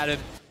over to Adam.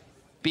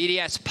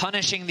 BDS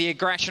punishing the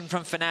aggression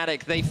from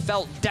Fnatic. They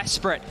felt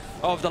desperate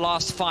over the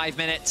last 5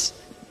 minutes.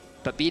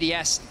 But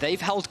BDS, they've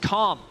held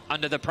calm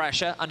under the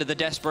pressure, under the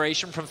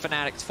desperation from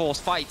Fnatic's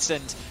forced fights,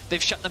 and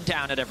they've shut them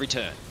down at every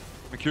turn.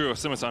 Mercurial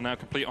Scimitar now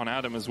complete on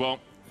Adam as well.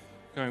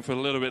 Going for a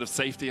little bit of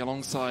safety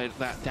alongside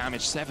that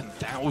damage.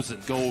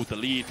 7,000 gold, the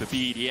lead for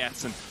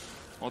BDS. And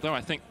although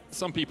I think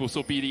some people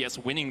saw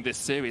BDS winning this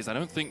series, I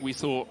don't think we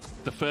saw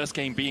the first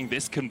game being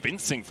this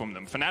convincing from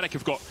them. Fnatic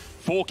have got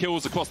 4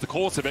 kills across the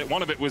course of it.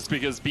 One of it was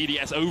because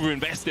BDS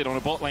overinvested on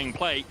a bot lane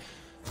play.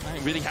 They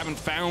really haven't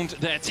found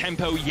their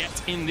tempo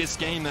yet in this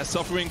game. They're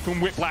suffering from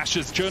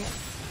whiplashes. Jun,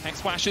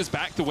 X-Flashes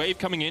back, the wave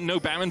coming in. No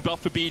Baron buff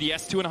for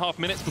BDS. 2.5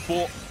 minutes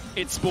before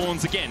it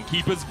spawns again.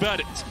 Keeper's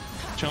Verdict.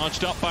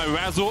 Charged up by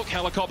Razork,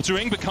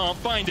 helicoptering, but can't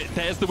find it.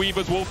 There's the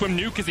Weaver's Wall from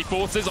Nuke as he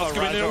forces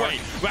Oscarinin away.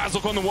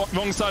 Razork on the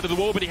wrong side of the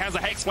wall, but he has a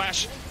Hex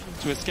Flash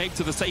to escape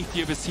to the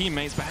safety of his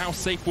teammates. But how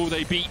safe will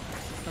they be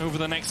over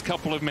the next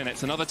couple of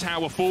minutes? Another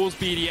tower falls.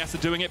 BDS are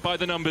doing it by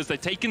the numbers. They've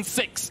taken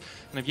 6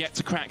 and have yet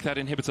to crack that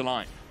inhibitor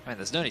line. Man,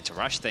 there's no need to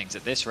rush things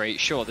at this rate.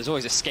 Sure, there's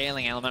always a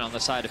scaling element on the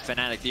side of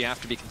Fnatic that you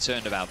have to be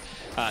concerned about.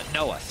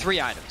 Noah,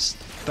 3 items,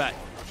 but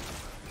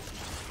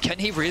can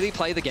he really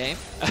play the game?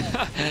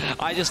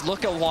 I just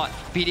look at what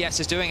BDS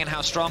is doing and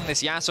how strong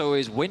this Yasuo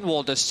is.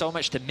 Windwall does so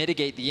much to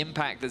mitigate the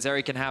impact that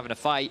Zeri can have in a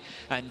fight,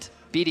 and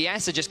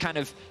BDS are just kind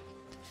of,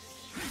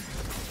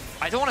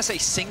 I don't want to say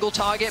single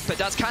target, but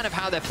that's kind of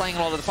how they're playing a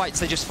lot of the fights.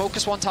 They just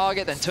focus one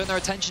target, then turn their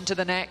attention to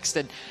the next,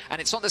 and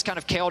it's not this kind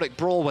of chaotic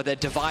brawl where they're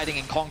dividing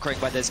and conquering,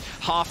 where there's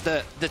half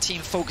the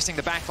team focusing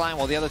the back line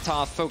while the other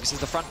half focuses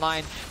the front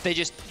line. They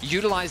just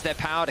utilize their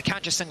power to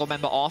catch a single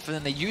member off, and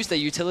then they use their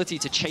utility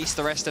to chase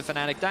the rest of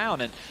Fnatic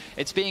down, and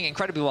it's being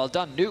incredibly well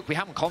done. Nuke, we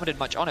haven't commented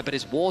much on it, but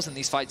his wars in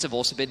these fights have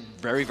also been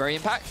very, very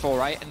impactful,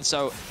 right? And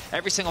so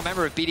every single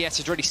member of BDS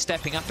is really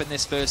stepping up in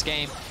this first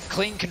game.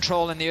 Clean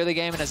control in the early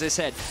game, and as I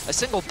said, a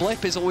single blip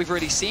is all we've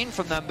really seen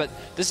from them, but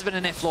this has been a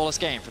net flawless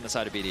game from the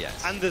side of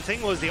BDS. And the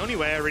thing was, the only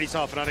way I really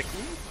saw Fnatic,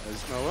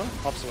 as Noah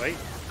pops away,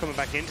 coming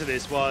back into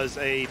this was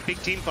a big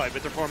team fight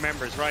with their 4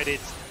 members, right?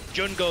 It's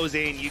Jun goes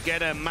in, you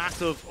get a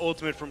massive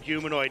ultimate from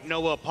Humanoid,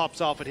 Noah pops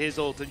off at his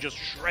ult and just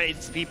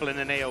shreds people in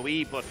an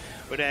AoE, but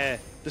with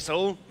the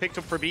soul picked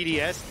up for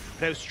BDS, with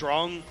how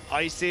strong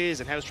Ice is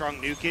and how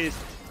strong Nuke is,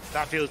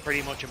 that feels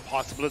pretty much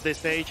impossible at this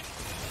stage.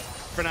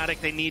 Fnatic,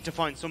 they need to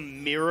find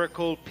some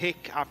miracle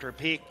pick after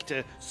pick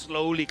to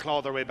slowly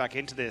claw their way back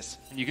into this.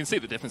 And you can see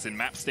the difference in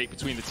map state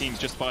between the teams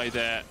just by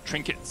their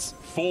trinkets.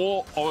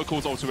 4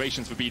 Oracle's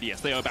alterations for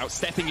BDS. They are about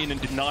stepping in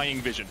and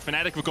denying vision.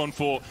 Fnatic have gone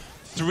for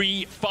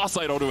 3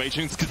 Farsight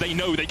alterations because they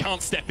know they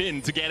can't step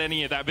in to get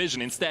any of that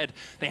vision. Instead,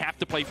 they have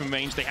to play from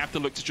range. They have to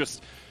look to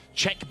just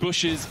check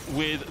bushes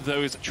with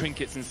those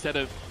trinkets instead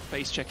of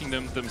face checking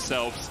them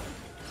themselves.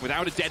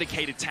 Without a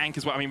dedicated tank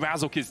as well. I mean,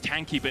 Razork is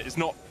tanky, but it's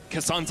not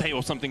Cassante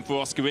or something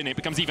for Oscarinin. It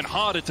becomes even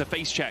harder to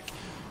face check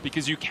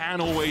because you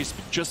can always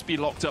just be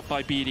locked up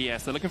by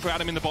BDS. They're looking for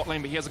Adam in the bot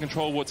lane, but he has a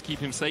control ward to keep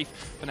him safe.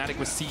 Fnatic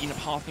was seen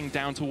pathing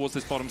down towards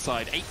this bottom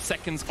side. 8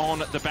 seconds on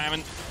the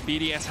Baron.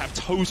 BDS have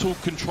total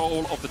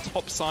control of the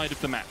top side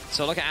of the map.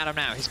 So look at Adam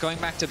now. He's going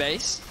back to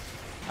base.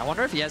 I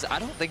wonder if he has, I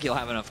don't think he'll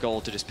have enough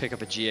gold to just pick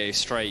up a GA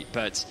straight,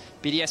 but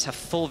BDS have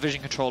full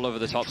vision control over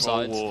the top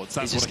side. Wards.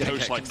 That's what a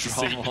coach likes to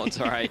see. Wards,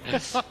 all right.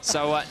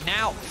 So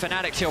now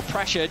Fnatic feel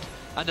pressured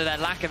under their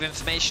lack of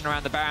information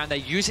around the Baron. They're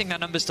using their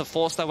numbers to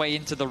force their way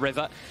into the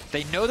river.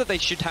 They know that they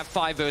should have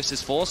 5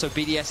 versus 4, so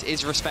BDS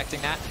is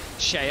respecting that.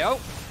 Sheo,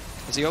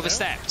 as he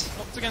overstepped.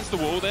 Knocked against the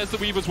wall. There's the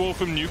Weaver's Wall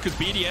from Nuke, because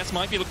BDS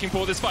might be looking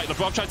for this fight.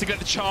 Labrov tried to get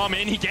the charm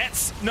in. He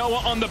gets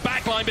Noah on the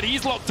back line, but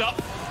he's locked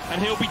up, and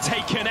he'll be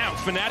taken out.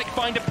 Fnatic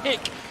find a pick,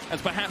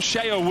 as perhaps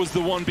Sheo was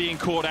the one being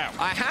caught out.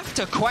 I have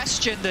to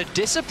question the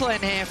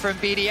discipline here from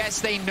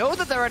BDS. They know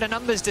that they're at a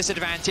numbers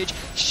disadvantage.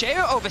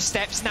 Sheo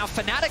oversteps. Now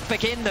Fnatic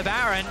begin the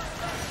Baron.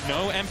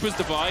 No Emperor's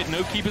Divide,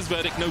 no Keeper's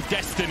Verdict, no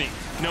Destiny.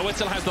 Noah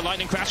still has the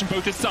Lightning Crash in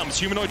both his thumbs.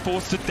 Humanoid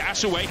forced to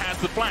dash away, has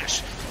the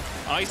Flash.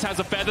 Ice has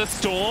a Feather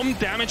Storm,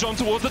 damage on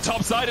towards the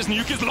top side as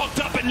Nuke is locked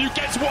up, and Nuke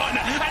gets 1,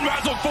 and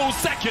Razork falls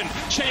 2nd.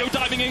 Sheo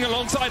diving in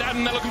alongside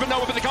Adam, they're looking for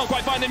Noah, but they can't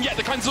quite find him yet.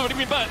 The cleanse already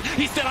been burnt.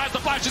 He still has the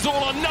flashes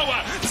all on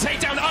Noah to take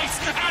down Ice,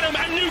 Adam,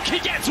 and Nuke. He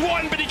gets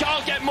 1, but he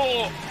can't get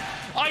more.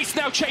 Ice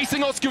now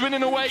chasing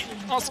Oscarinin away.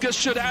 Oscar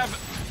should have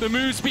the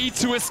move speed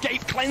to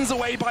escape. Cleanse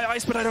away by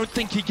Ice, but I don't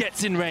think he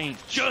gets in range.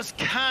 Just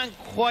can't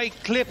quite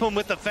clip him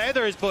with the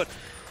feathers, but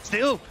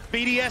still,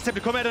 BDS have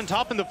to come out on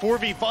top in the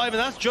 4v5, and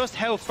that's just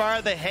how far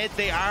ahead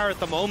they are at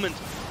the moment.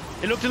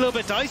 It looked a little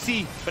bit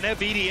dicey, but now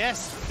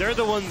BDS, they're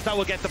the ones that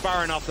will get the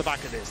Baron off the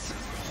back of this.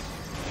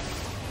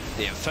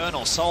 The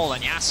Infernal Soul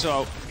and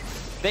Yasuo,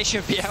 they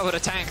should be able to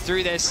tank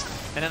through this.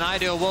 In an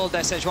ideal world,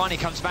 their Sejuani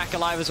comes back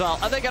alive as well.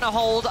 Are they going to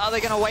hold? Are they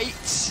going to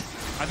wait?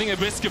 I think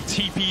the risk of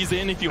TPs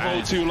in if you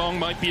hold too long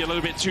might be a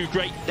little bit too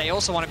great. They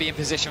also want to be in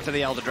position for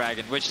the Elder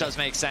Dragon, which does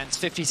make sense.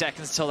 50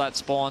 seconds till that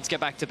spawns. Get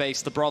back to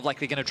base. Labrov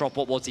likely going to drop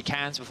what wards he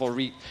can before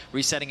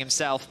resetting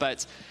himself.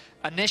 But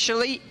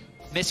initially,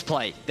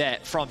 misplay there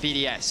from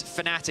BDS.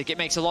 Fnatic, it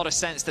makes a lot of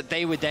sense that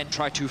they would then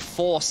try to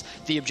force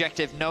the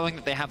objective knowing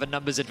that they have a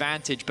numbers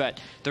advantage, but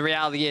the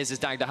reality is, as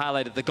Dagda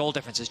highlighted, the goal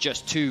difference is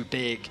just too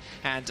big,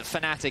 and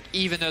Fnatic,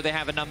 even though they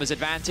have a numbers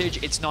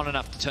advantage, it's not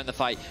enough to turn the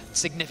fight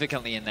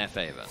significantly in their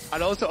favor.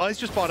 And also, I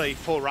just bought a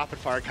full rapid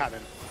fire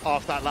cannon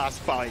off that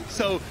last buy,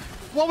 so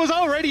what was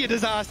already a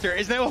disaster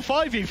is now a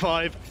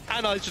 5v5,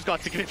 and I just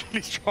got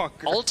significantly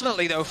stronger.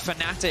 Ultimately, though,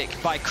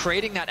 Fnatic, by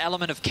creating that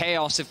element of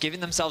chaos, have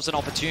given themselves an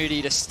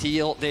opportunity to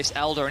steal this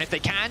Elder, and if they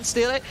can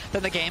steal it,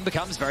 then the game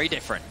becomes very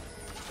different.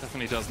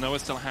 Definitely does. Noah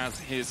still has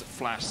his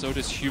flash, so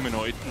does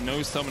Humanoid. No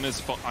summoners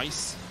for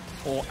Ice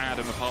or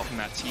Adam apart from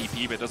that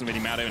TP, but it doesn't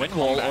really matter in Wind a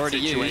wall combat already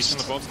situation.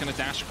 used. Labrov's going to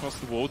dash across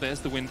the wall. There's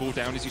the wind wall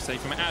down, as you say,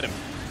 from Adam.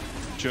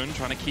 Jun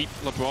trying to keep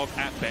Labrov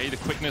at bay. The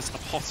quickness a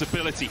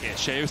possibility here.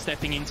 Sheo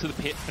stepping into the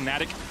pit.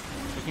 Fnatic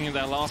looking at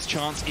their last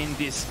chance in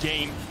this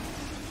game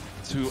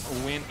to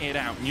win it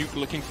out. Nuke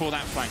looking for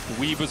that flank.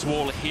 Weaver's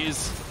wall,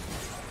 his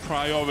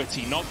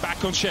priority. Knock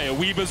back on Sheo.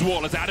 Weaver's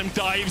wall as Adam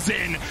dives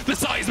in. The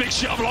seismic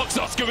shove locks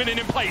Oscarinin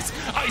in place.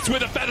 Ice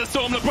with a feather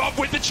storm. Labrov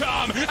with the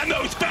charm. And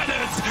those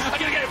feathers are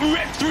going to get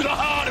ripped through the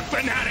heart of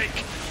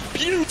Fnatic.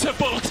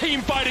 Beautiful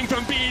team fighting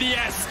from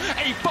BDS.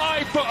 A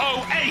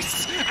 5-0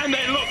 ace. And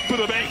they look for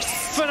the base.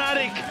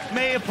 Fnatic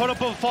may have put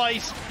up a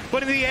fight,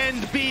 but in the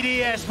end,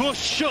 BDS will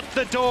shut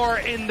the door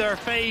in their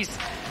face.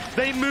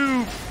 They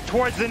move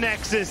towards the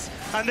Nexus,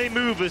 and they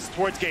move us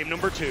towards game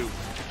number 2.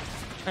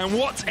 And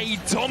what a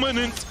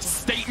dominant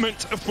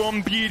statement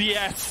from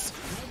BDS.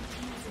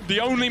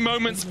 The only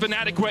moments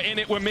Fnatic were in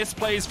it were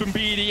misplays from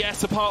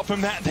BDS. Apart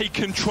from that, they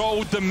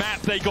controlled the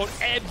map. They got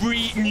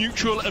every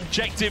neutral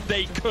objective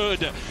they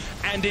could.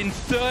 And in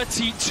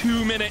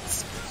 32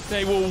 minutes,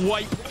 they will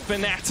wipe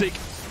Fnatic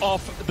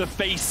off the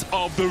face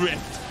of the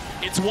Rift.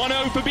 It's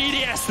 1-0 for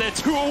BDS. They're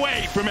 2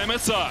 away from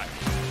MSI.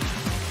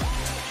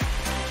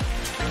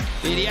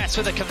 BDS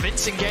with a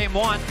convincing game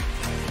 1.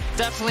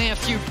 Definitely a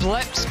few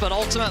blips, but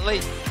ultimately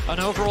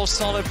an overall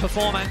solid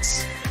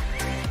performance.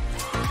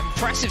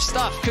 Impressive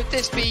stuff. Could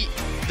this be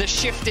the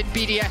shift in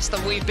BDS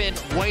that we've been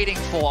waiting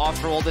for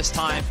after all this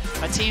time?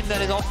 A team that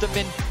has often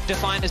been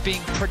defined as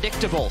being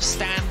predictable,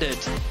 standard,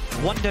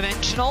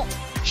 one-dimensional,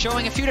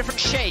 showing a few different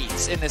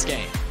shades in this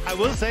game. I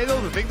will say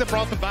though, the thing that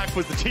brought them back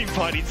was the team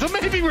fighting, so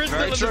maybe we're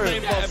still in the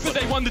same boat. But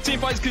they won the team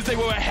fights because they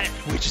were ahead,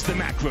 which is the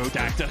macro,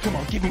 Dagda. Come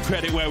on, give them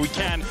credit where we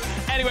can.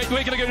 Anyway,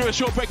 we're going to go to a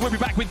short break. We'll be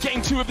back with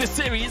game 2 of this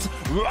series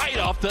right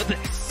after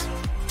this.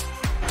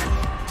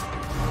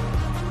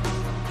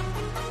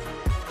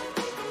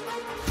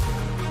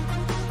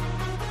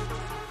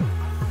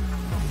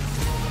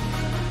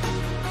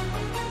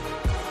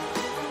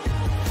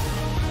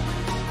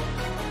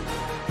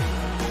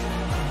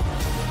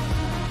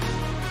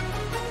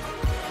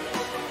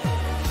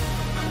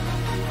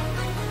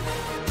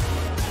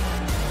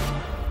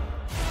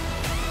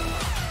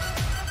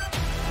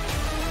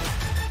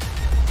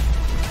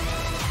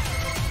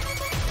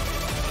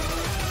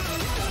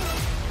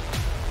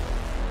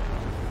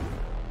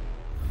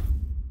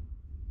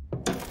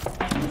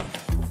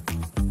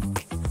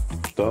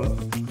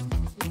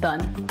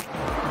 Done.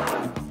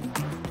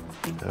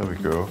 There we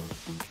go.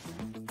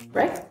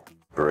 Break?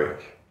 Break.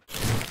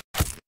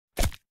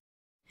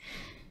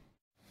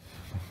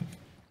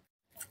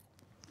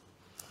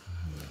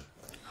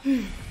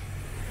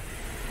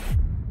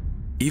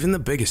 Even the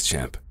biggest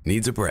champ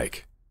needs a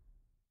break.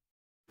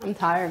 I'm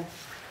tired.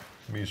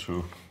 Me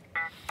too.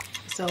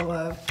 So,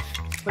 what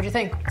do you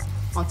think?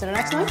 On to the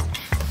next one?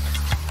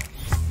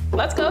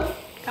 Let's go.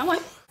 Come on.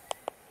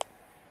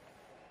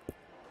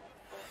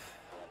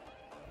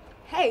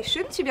 Hey,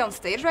 shouldn't you be on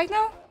stage right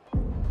now?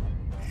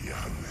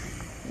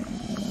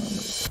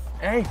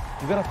 Hey,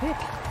 you got a pick.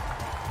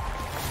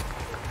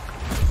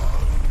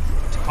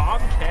 Tom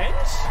Kent?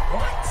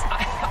 What?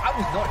 I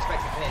was not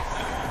expecting this.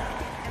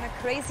 And a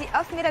crazy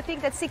off-meta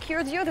pick that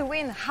secured you the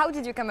win. How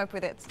did you come up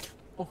with it?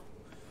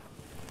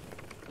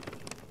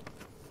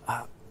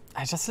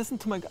 I just listened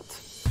to my gut.